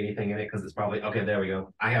 There won't be anything in it because it's probably, okay, there we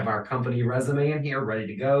go. I have our company resume in here ready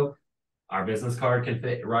to go. Our business card can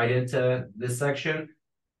fit right into this section.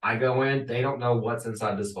 I go in, they don't know what's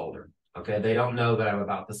inside this folder. Okay, they don't know that I'm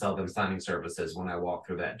about to sell them signing services when I walk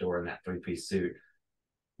through that door in that three-piece suit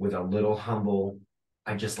with a little humble,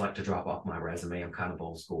 I just like to drop off my resume. I'm kind of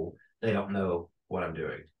old school. They don't know what I'm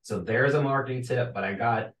doing. So there's a marketing tip, but I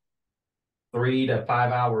got 3 to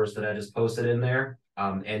 5 hours that I just posted in there.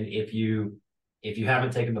 And if you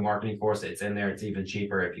haven't taken the marketing course, it's in there. It's even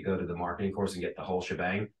cheaper if you go to the marketing course and get the whole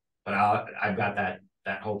shebang. But I've got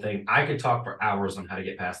that whole thing. I could talk for hours on how to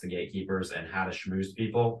get past the gatekeepers and how to schmooze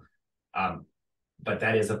people. But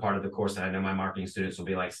that is a part of the course that I know my marketing students will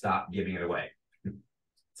be like, stop giving it away.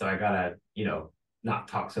 So I gotta, not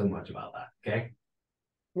talk so much about that. Okay.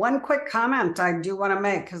 One quick comment I do want to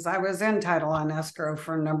make, because I was in title on escrow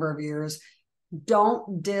for a number of years.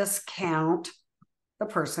 Don't discount the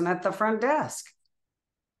person at the front desk.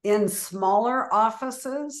 In smaller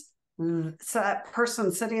offices, so that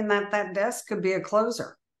person sitting at that desk could be a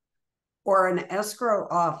closer or an escrow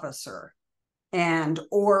officer,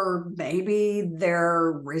 or maybe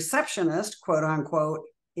their receptionist, quote unquote,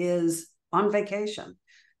 is on vacation.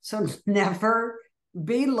 So never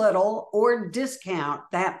belittle or discount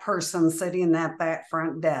that person sitting at that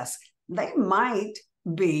front desk. They might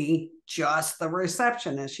be just the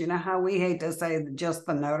receptionist. You know how we hate to say just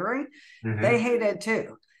the notary? Mm-hmm. They hate it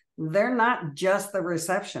too. They're not just the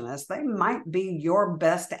receptionist. They might be your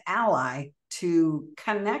best ally to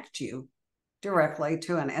connect you directly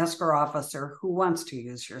to an escrow officer who wants to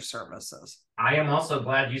use your services. I am also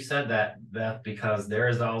glad you said that, Beth, because there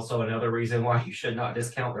is also another reason why you should not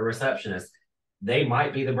discount the receptionist. They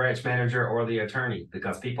might be the branch manager or the attorney,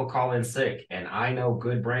 because people call in sick. And I know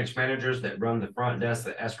good branch managers that run the front desk,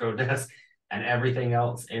 the escrow desk, and everything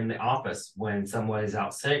else in the office when someone is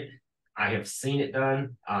out sick. I have seen it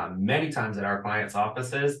done many times at our clients'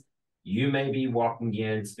 offices. You may be walking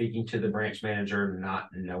in, speaking to the branch manager, not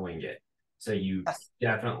knowing it. So you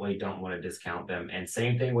definitely don't want to discount them. And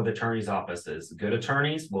same thing with attorneys' offices. Good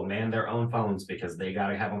attorneys will man their own phones because they got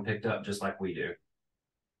to have them picked up just like we do.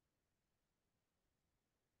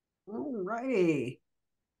 All righty.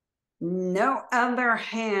 No other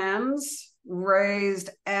hands raised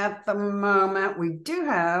at the moment. We do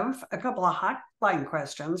have a couple of hotline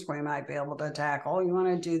questions we might be able to tackle. You want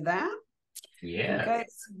to do that? Yeah. Okay,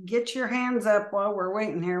 so get your hands up while we're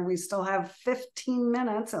waiting here. We still have 15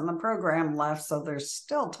 minutes in the program left, so there's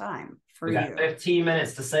still time for you. We got 15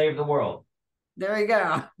 minutes to save the world. There you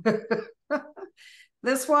go.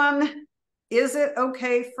 This one is it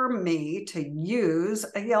okay for me to use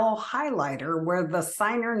a yellow highlighter where the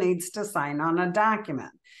signer needs to sign on a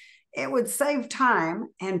document? It would save time,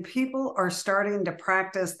 and people are starting to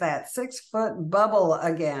practice that 6-foot bubble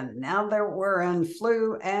again now that we're in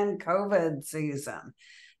flu and COVID season.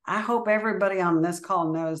 I hope everybody on this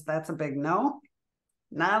call knows that's a big no.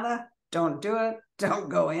 Nada, don't do it. Don't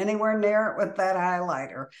go anywhere near it with that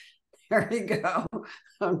highlighter. There you go.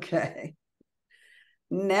 Okay.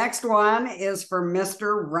 Next one is for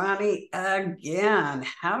Mr. Ronnie again.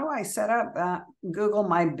 How do I set up Google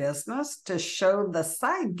My Business to show the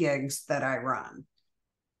side gigs that I run?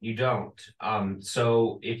 You don't.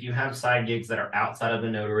 So if you have side gigs that are outside of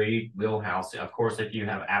the notary wheelhouse, of course, if you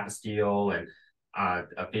have apostille and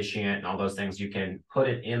officiant and all those things, you can put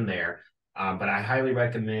it in there. But I highly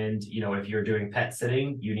recommend, if you're doing pet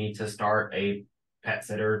sitting, you need to start a pet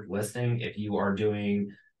sitter listing. If you are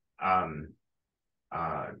doing,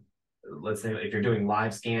 let's say if you're doing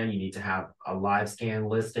live scan, you need to have a live scan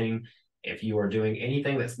listing. If you are doing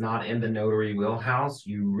anything that's not in the notary wheelhouse,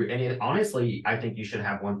 honestly, I think you should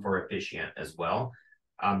have one for officiant as well.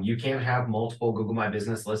 You can have multiple Google My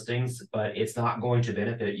Business listings, but it's not going to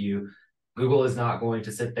benefit you. Google is not going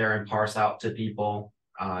to sit there and parse out to people.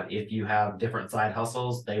 If you have different side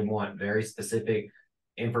hustles, they want very specific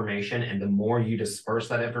information. And the more you disperse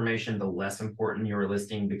that information, the less important your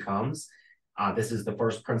listing becomes. This is the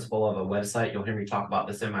first principle of a website. You'll hear me talk about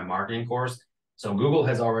this in my marketing course. So Google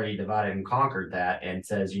has already divided and conquered that and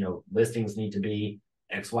says, listings need to be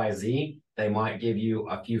XYZ. They might give you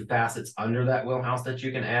a few facets under that wheelhouse that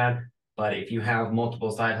you can add. But if you have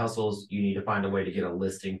multiple side hustles, you need to find a way to get a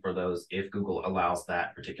listing for those if Google allows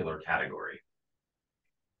that particular category.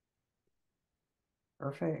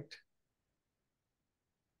 Perfect.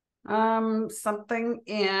 Something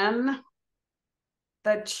in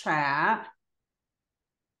the chat.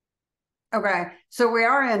 Okay, so we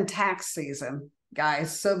are in tax season,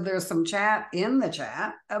 guys. So there's some chat in the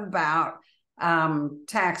chat about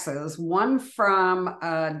taxes. One from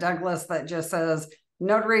Douglas that just says,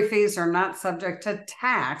 notary fees are not subject to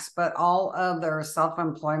tax, but all other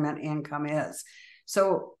self-employment income is.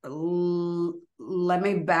 So let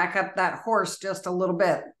me back up that horse just a little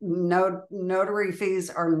bit. Notary fees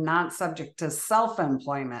are not subject to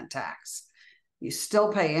self-employment tax. You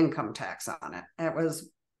still pay income tax on it. It was,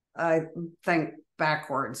 I think,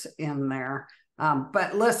 backwards in there.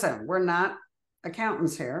 But listen, we're not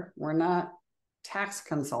accountants here. We're not tax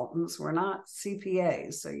consultants. We're not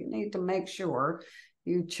CPAs. So you need to make sure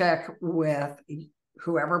you check with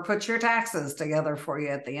whoever puts your taxes together for you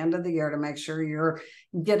at the end of the year to make sure you're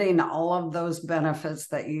getting all of those benefits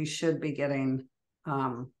that you should be getting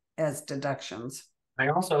as deductions. I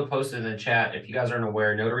also posted in the chat, if you guys aren't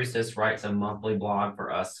aware, Notary Sis writes a monthly blog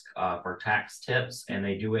for us for tax tips, and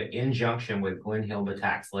they do it in conjunction with Glenn Hill, the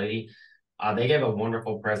tax lady. They gave a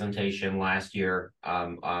wonderful presentation last year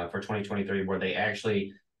for 2023 where they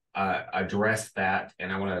actually addressed that,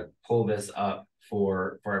 and I want to pull this up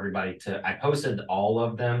for everybody to. I posted all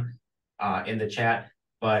of them in the chat,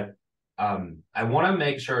 but I want to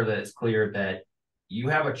make sure that it's clear that you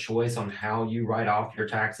have a choice on how you write off your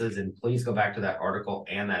taxes, and please go back to that article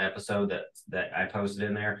and that episode that I posted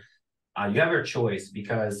in there. You have your choice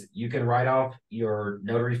because you can write off your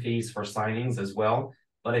notary fees for signings as well.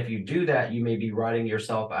 But if you do that, you may be writing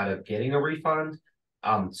yourself out of getting a refund.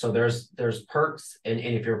 So there's perks, and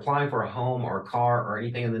if you're applying for a home or a car or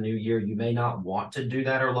anything in the new year, you may not want to do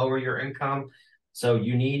that or lower your income. So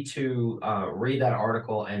you need to read that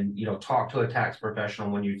article and talk to a tax professional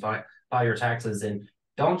when you file your taxes, and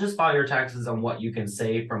don't just file your taxes on what you can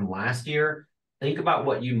save from last year. Think about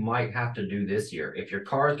what you might have to do this year. If your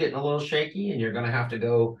car is getting a little shaky and you're going to have to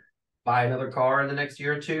go buy another car in the next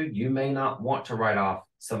year or two, you may not want to write off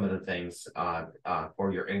some of the things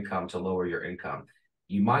for your income to lower your income.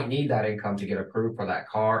 You might need that income to get approved for that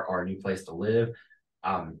car or a new place to live.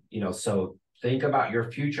 So think about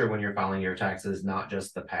your future when you're filing your taxes, not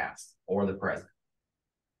just the past or the present.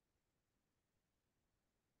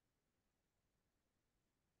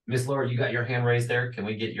 Miss Laura, you got your hand raised there. Can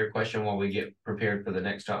we get your question while we get prepared for the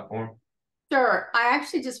next job form? Sure. I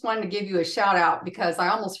actually just wanted to give you a shout out because I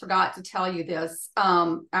almost forgot to tell you this.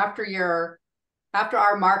 After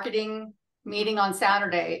our marketing meeting on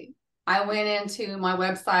Saturday, I went into my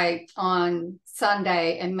website on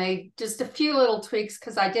Sunday and made just a few little tweaks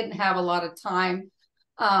because I didn't have a lot of time.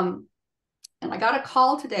 And I got a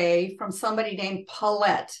call today from somebody named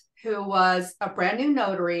Paulette, who was a brand new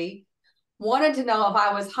notary, wanted to know if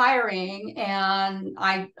I was hiring, and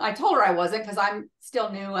I told her I wasn't because I'm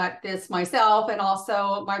still new at this myself, and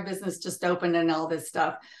also my business just opened and all this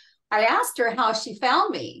stuff. I asked her how she found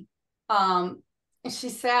me. she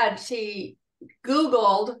said she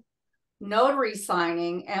Googled notary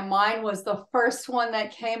signing, and mine was the first one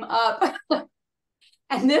that came up.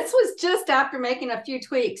 And this was just after making a few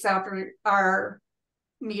tweaks after our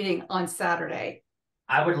meeting on Saturday.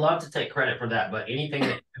 I would love to take credit for that, but anything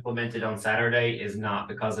that implemented on Saturday is not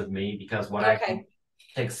because of me, because what I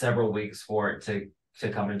take several weeks for it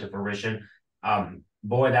to come into fruition.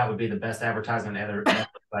 Boy, that would be the best advertisement ever.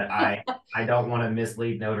 But I don't want to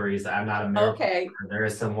mislead notaries. I'm not a miracle. Okay. There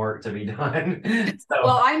is some work to be done.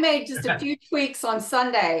 Well, I made just a few tweaks on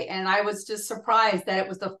Sunday, and I was just surprised that it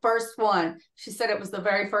was the first one. She said it was the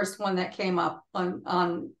very first one that came up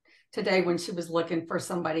on today when she was looking for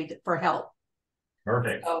somebody for help.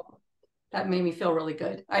 Perfect. So that made me feel really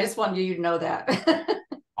good. I just wanted you to know that.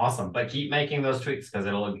 Awesome. But keep making those tweaks because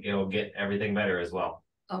it'll get everything better as well.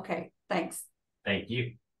 Okay. Thanks. Thank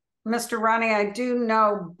you. Mr. Ronnie, I do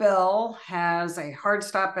know Bill has a hard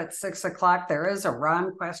stop at 6 o'clock. There is a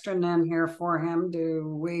Ron question in here for him.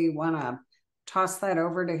 Do we want to toss that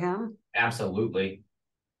over to him? Absolutely.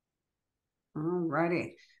 All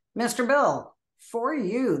righty. Mr. Bill, for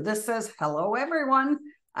you, this says, hello, everyone.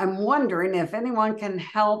 I'm wondering if anyone can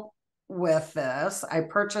help with this. I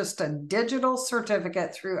purchased a digital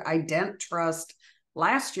certificate through IdenTrust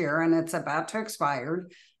last year, and it's about to expire.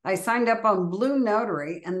 I signed up on Blue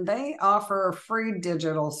Notary, and they offer a free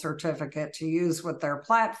digital certificate to use with their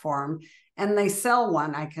platform, and they sell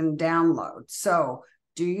one I can download. So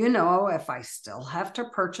do you know if I still have to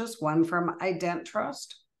purchase one from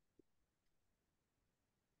IdenTrust?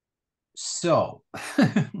 So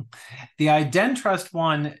the IdenTrust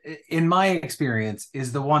one, in my experience,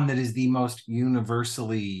 is the one that is the most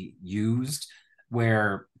universally used,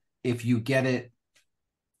 where if you get it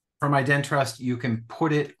from IdenTrust, you can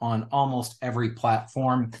put it on almost every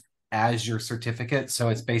platform as your certificate. So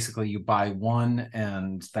it's basically you buy one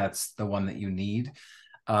and that's the one that you need.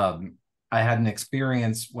 I had an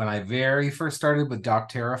experience when I very first started with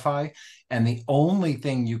Docterify, and the only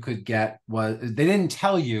thing you could get was, they didn't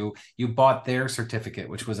tell you you bought their certificate,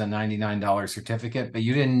 which was a $99 certificate, but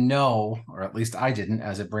you didn't know, or at least I didn't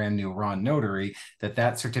as a brand new Ron Notary, that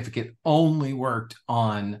that certificate only worked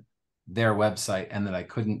on their website and that I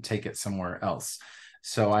couldn't take it somewhere else.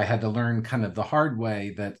 So I had to learn kind of the hard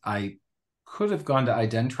way that I could have gone to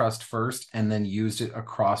IdenTrust first and then used it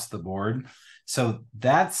across the board. So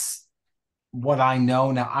that's what I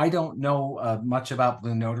know. Now, I don't know much about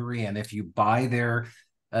Blue Notary, and if you buy their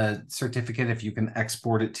certificate, if you can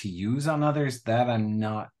export it to use on others, that I'm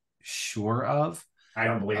not sure of. I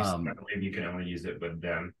don't believe so. I believe you can only use it with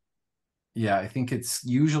them. Yeah, I think it's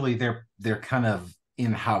usually they're kind of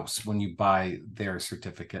in-house when you buy their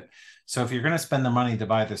certificate. So if you're going to spend the money to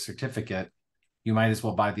buy the certificate, you might as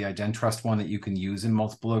well buy the IdenTrust one that you can use in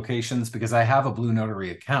multiple locations, because I have a Blue Notary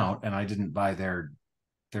account and I didn't buy their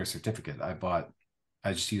certificate.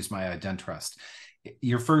 I just used my IdenTrust.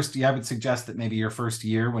 I would suggest that maybe your first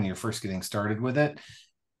year, when you're first getting started with it,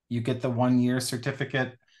 you get the 1 year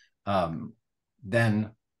certificate.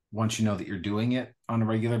 Then once you know that you're doing it on a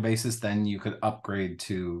regular basis, then you could upgrade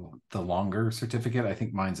to the longer certificate. I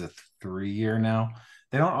think mine's a 3 year now.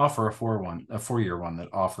 They don't offer a 4 year one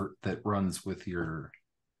that runs with your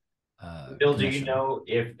Bill, commission. do you know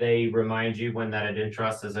if they remind you when that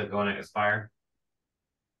IdenTrust is going to expire?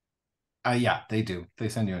 Yeah, they do. They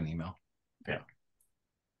send you an email. Yeah.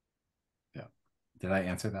 Did I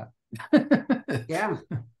answer that? Yeah.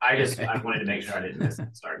 I wanted to make sure I didn't miss it.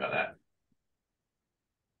 Sorry about that.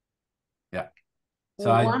 Yeah.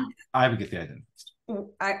 So I would get the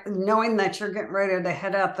IdenTrust. Knowing that you're getting ready to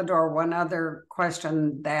head out the door, one other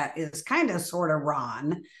question that is kind of sort of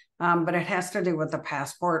Ron, but it has to do with the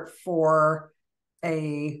passport for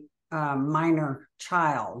a minor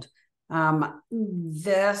child.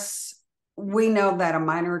 We know that a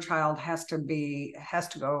minor child has to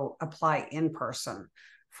go apply in person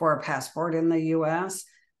for a passport in the US,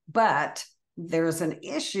 but there's an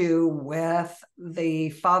issue with the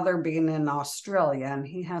father being in Australia, and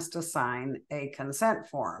he has to sign a consent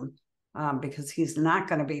form because he's not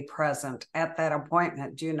going to be present at that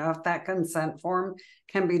appointment. Do you know if that consent form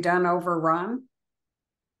can be done over Ron?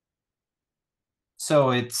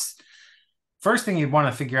 So it's first thing you'd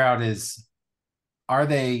want to figure out is, are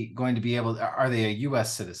they a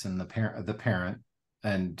US citizen, the parent,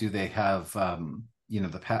 and do they have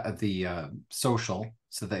the social,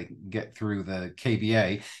 so they get through the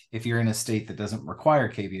KBA? If you're in a state that doesn't require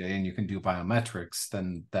KBA and you can do biometrics,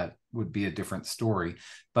 then that would be a different story.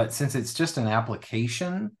 But since it's just an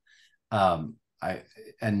application, I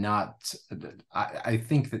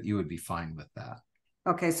think that you would be fine with that.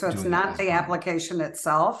 Okay, so it's not the application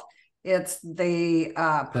itself. It's the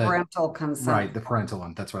parental consent. Right, the parental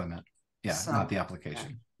one. That's what I meant. Yeah, So, not the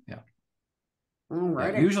application. Yeah.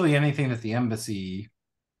 Alrighty. Usually anything at the embassy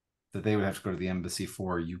that they would have to go to the embassy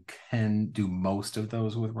for, you can do most of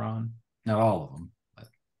those with Ron. Not all of them. But.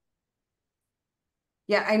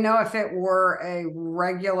 Yeah, I know if it were a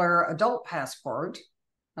regular adult passport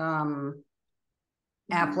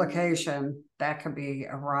application, that could be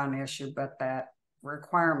a Ron issue, but that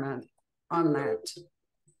requirement on that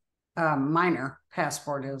minor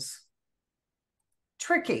passport is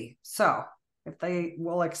tricky. So if they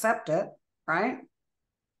will accept it, right?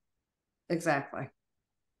 Exactly.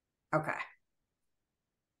 Okay.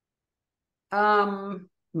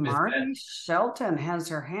 Marty Shelton has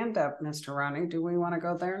her hand up, Mr. Ronnie. Do we want to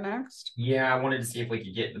go there next? Yeah, I wanted to see if we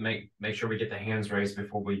could get make sure we get the hands raised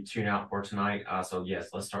before we tune out for tonight. So yes,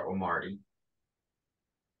 let's start with Marty.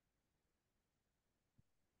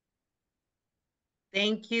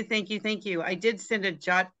 Thank you, thank you, thank you. I did send a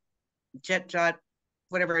jet,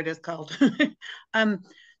 whatever it is called.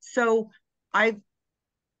 So I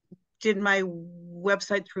did my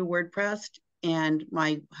website through WordPress, and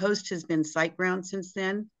my host has been SiteGround since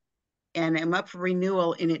then, and I'm up for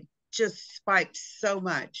renewal, and it just spiked so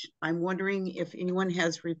much. I'm wondering if anyone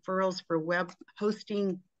has referrals for web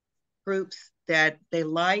hosting groups that they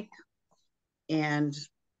like and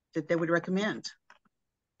that they would recommend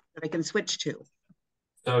that I can switch to.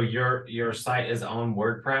 So your site is on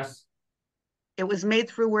WordPress? It was made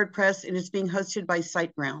through WordPress and it's being hosted by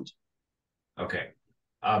SiteGround. Okay.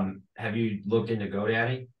 Have you looked into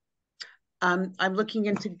GoDaddy? I'm looking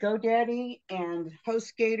into GoDaddy and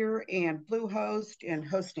HostGator and Bluehost and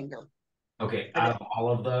Hostinger. Okay, out of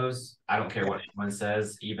all of those, I don't care what anyone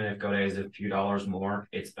says, even if GoDaddy is a few dollars more,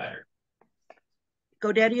 it's better.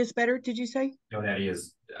 GoDaddy is better, did you say? GoDaddy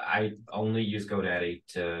is, I only use GoDaddy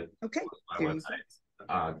to host my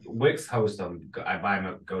websites. Wix hosts them. I buy them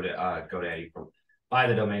at GoDaddy buy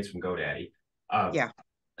the domains from GoDaddy. Yeah.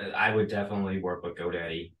 I would definitely work with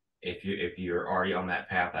GoDaddy. If you're already on that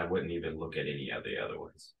path, I wouldn't even look at any of the other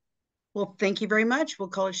ones. Well, thank you very much. We'll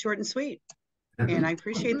call it short and sweet. And I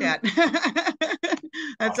appreciate that.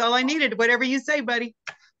 That's all I needed. Whatever you say, buddy.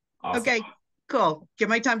 Awesome. Okay, cool. Give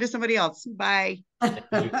my time to somebody else. Bye.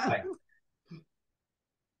 Bye.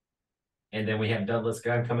 And then we have Douglas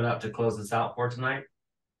Gunn coming up to close us out for tonight.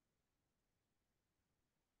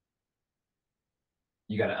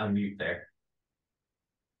 You got to unmute there.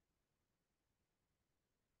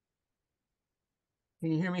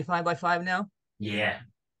 Can you hear me 5x5 now? Yeah.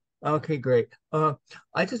 Okay, great. I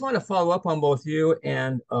just want to follow up on both you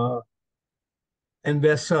and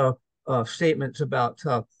Beth's statements about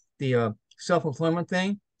the self-employment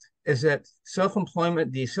thing. Is that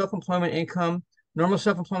the self-employment income, normal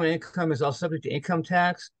self-employment income is all subject to income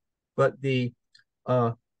tax, but the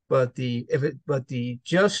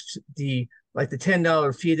like the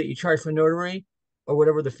 $10 fee that you charge for notary or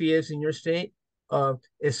whatever the fee is in your state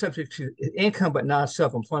is subject to income but not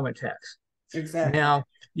self-employment tax. Exactly.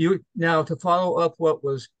 Now to follow up what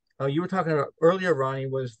was you were talking about earlier, Ronnie,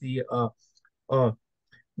 was the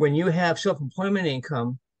when you have self-employment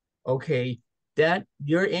income, okay, that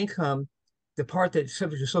your income, the part that's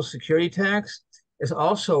subject to Social Security tax, is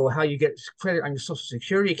also how you get credit on your Social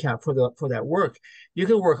Security account for that work. You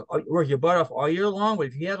can work your butt off all year long, but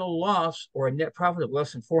if you had a loss or a net profit of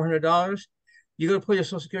less than $400, you're going to put your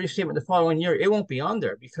Social Security statement the following year. It won't be on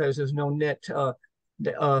there because there's no net.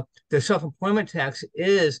 The self-employment tax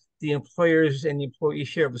is the employer's and the employee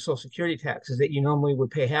share of the Social Security taxes that you normally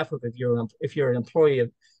would pay half of if you're an employee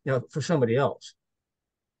of for somebody else.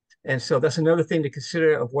 And so that's another thing to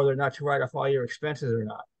consider of whether or not to write off all your expenses or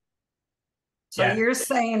not. So you're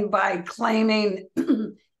saying by claiming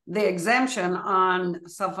the exemption on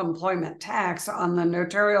self-employment tax on the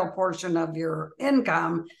notarial portion of your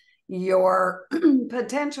income, you're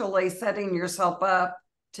potentially setting yourself up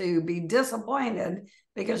to be disappointed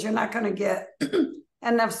because you're not going to get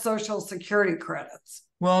enough Social Security credits.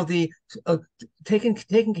 Well, the taking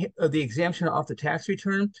the exemption off the tax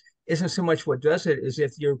return isn't so much what does it, is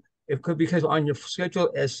because on your Schedule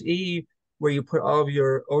SE where you put all of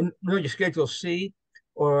your Schedule C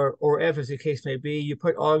or F as the case may be, you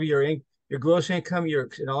put all of your gross income,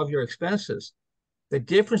 and all of your expenses. The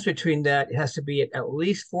difference between that has to be at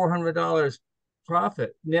least $400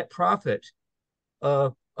 net profit.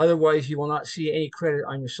 Otherwise, you will not see any credit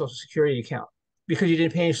on your Social Security account because you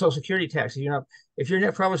didn't pay any Social Security taxes. If your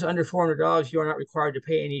net profit is under $400, you are not required to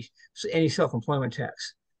pay any self-employment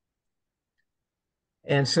tax.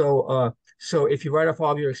 And so if you write off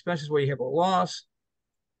all of your expenses where you have a loss,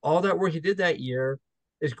 all that work you did that year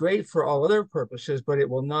is great for all other purposes, but it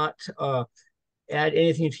will not add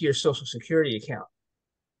anything to your Social Security account.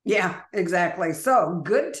 Yeah, exactly. So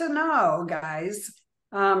good to know, guys.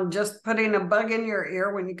 Just putting a bug in your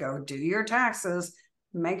ear when you go do your taxes,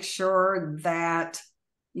 make sure that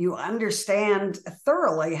you understand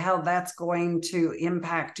thoroughly how that's going to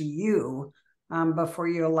impact you before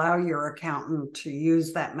you allow your accountant to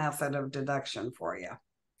use that method of deduction for you.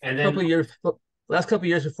 And then Last couple of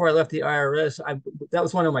years before I left the IRS, that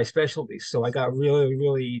was one of my specialties. So I got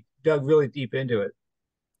really dug really deep into it.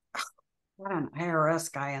 What an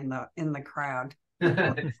IRS guy in the crowd.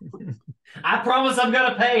 I promise I'm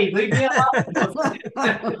gonna pay. Leave me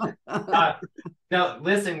alone. No,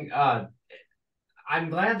 listen. I'm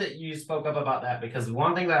glad that you spoke up about that, because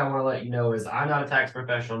one thing that I want to let you know is I'm not a tax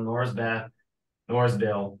professional, nor is Beth, nor is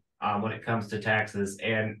Bill, when it comes to taxes.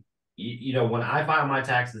 And you know, when I file my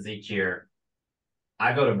taxes each year,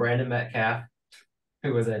 I go to Brandon Metcalf,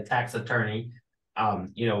 who is a tax attorney.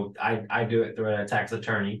 You know, I do it through a tax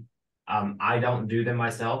attorney. I don't do them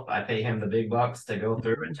myself. I pay him the big bucks to go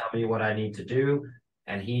through and tell me what I need to do.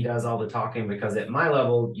 And he does all the talking, because at my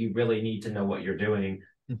level, you really need to know what you're doing.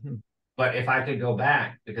 Mm-hmm. But if I could go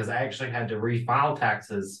back, because I actually had to refile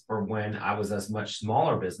taxes for when I was a much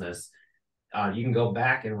smaller business, you can go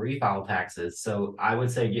back and refile taxes. So I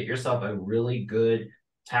would say get yourself a really good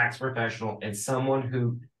tax professional and someone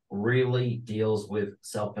who really deals with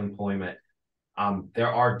self-employment.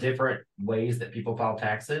 There are different ways that people file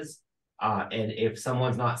taxes. And if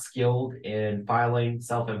someone's not skilled in filing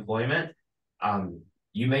self-employment,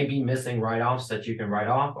 you may be missing write-offs that you can write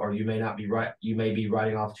off, or you may not be you may be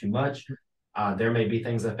writing off too much. There may be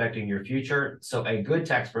things affecting your future. So a good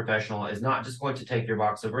tax professional is not just going to take your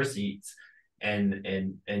box of receipts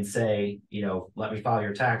and say, you know, let me file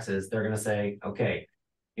your taxes. They're going to say, okay,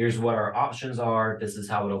 here's what our options are. This is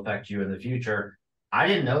how it'll affect you in the future. I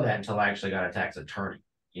didn't know that until I actually got a tax attorney.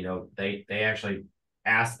 You know, they actually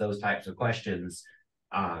ask those types of questions.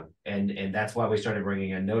 And that's why we started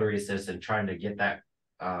bringing a notary assistant, trying to get that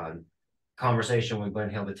conversation with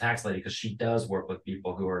Glenn Hill, the tax lady, because she does work with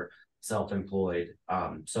people who are self-employed.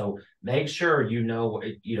 So make sure you know,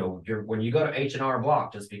 when you go to H&R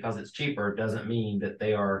Block, just because it's cheaper doesn't mean that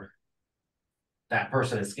that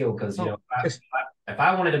person is skilled. Because you know, if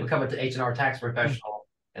I wanted to become an H&R tax professional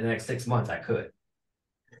in the next 6 months, I could.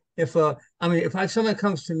 If someone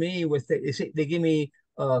comes to me with they give me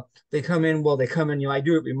they come in, you know, I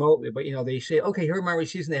do it remotely, but you know, they say, okay, here are my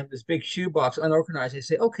receipts, and they have this big shoebox unorganized. They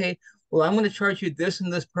say, okay, well, I'm going to charge you this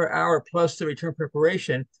and this per hour plus the return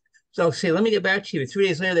preparation. So I'll say, let me get back to you. 3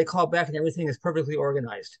 days later, they call back and everything is perfectly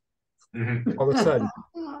organized. Mm-hmm. All of a sudden.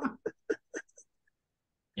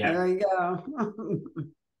 Yeah. There you go.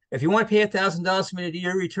 If you want to pay $1,000 for me to do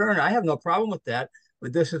your return, I have no problem with that.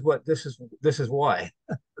 But this is why.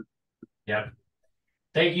 Yep.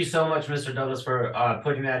 Thank you so much, Mr. Douglas, for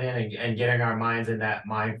putting that in and getting our minds in that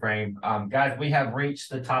mind frame. Guys, we have reached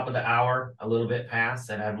the top of the hour, a little bit past,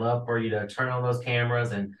 and I'd love for you to turn on those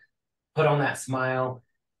cameras and put on that smile.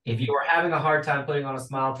 If you are having a hard time putting on a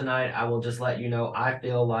smile tonight, I will just let you know I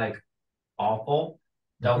feel like awful.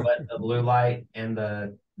 Don't let the blue light and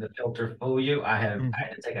the filter fool you. I had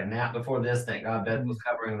to take a nap before this. Thank God Beth was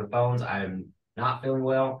covering the phones. I am not feeling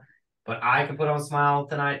well. But I can put on a smile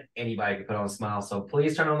tonight. Anybody can put on a smile. So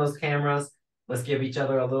please turn on those cameras. Let's give each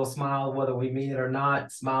other a little smile, whether we mean it or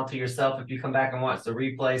not. Smile to yourself if you come back and watch the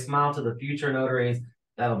replay. Smile to the future notaries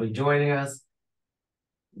that'll be joining us.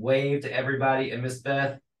 Wave to everybody. And Miss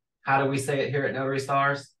Beth, how do we say it here at Notary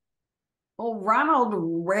Stars? Well, Ronald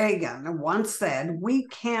Reagan once said, we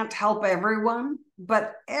can't help everyone,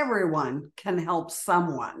 but everyone can help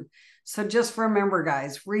someone. So just remember,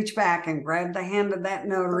 guys, reach back and grab the hand of that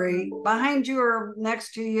notary behind you or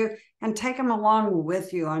next to you and take them along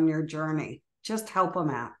with you on your journey. Just help them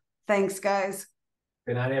out. Thanks, guys.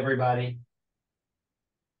 Good night, everybody.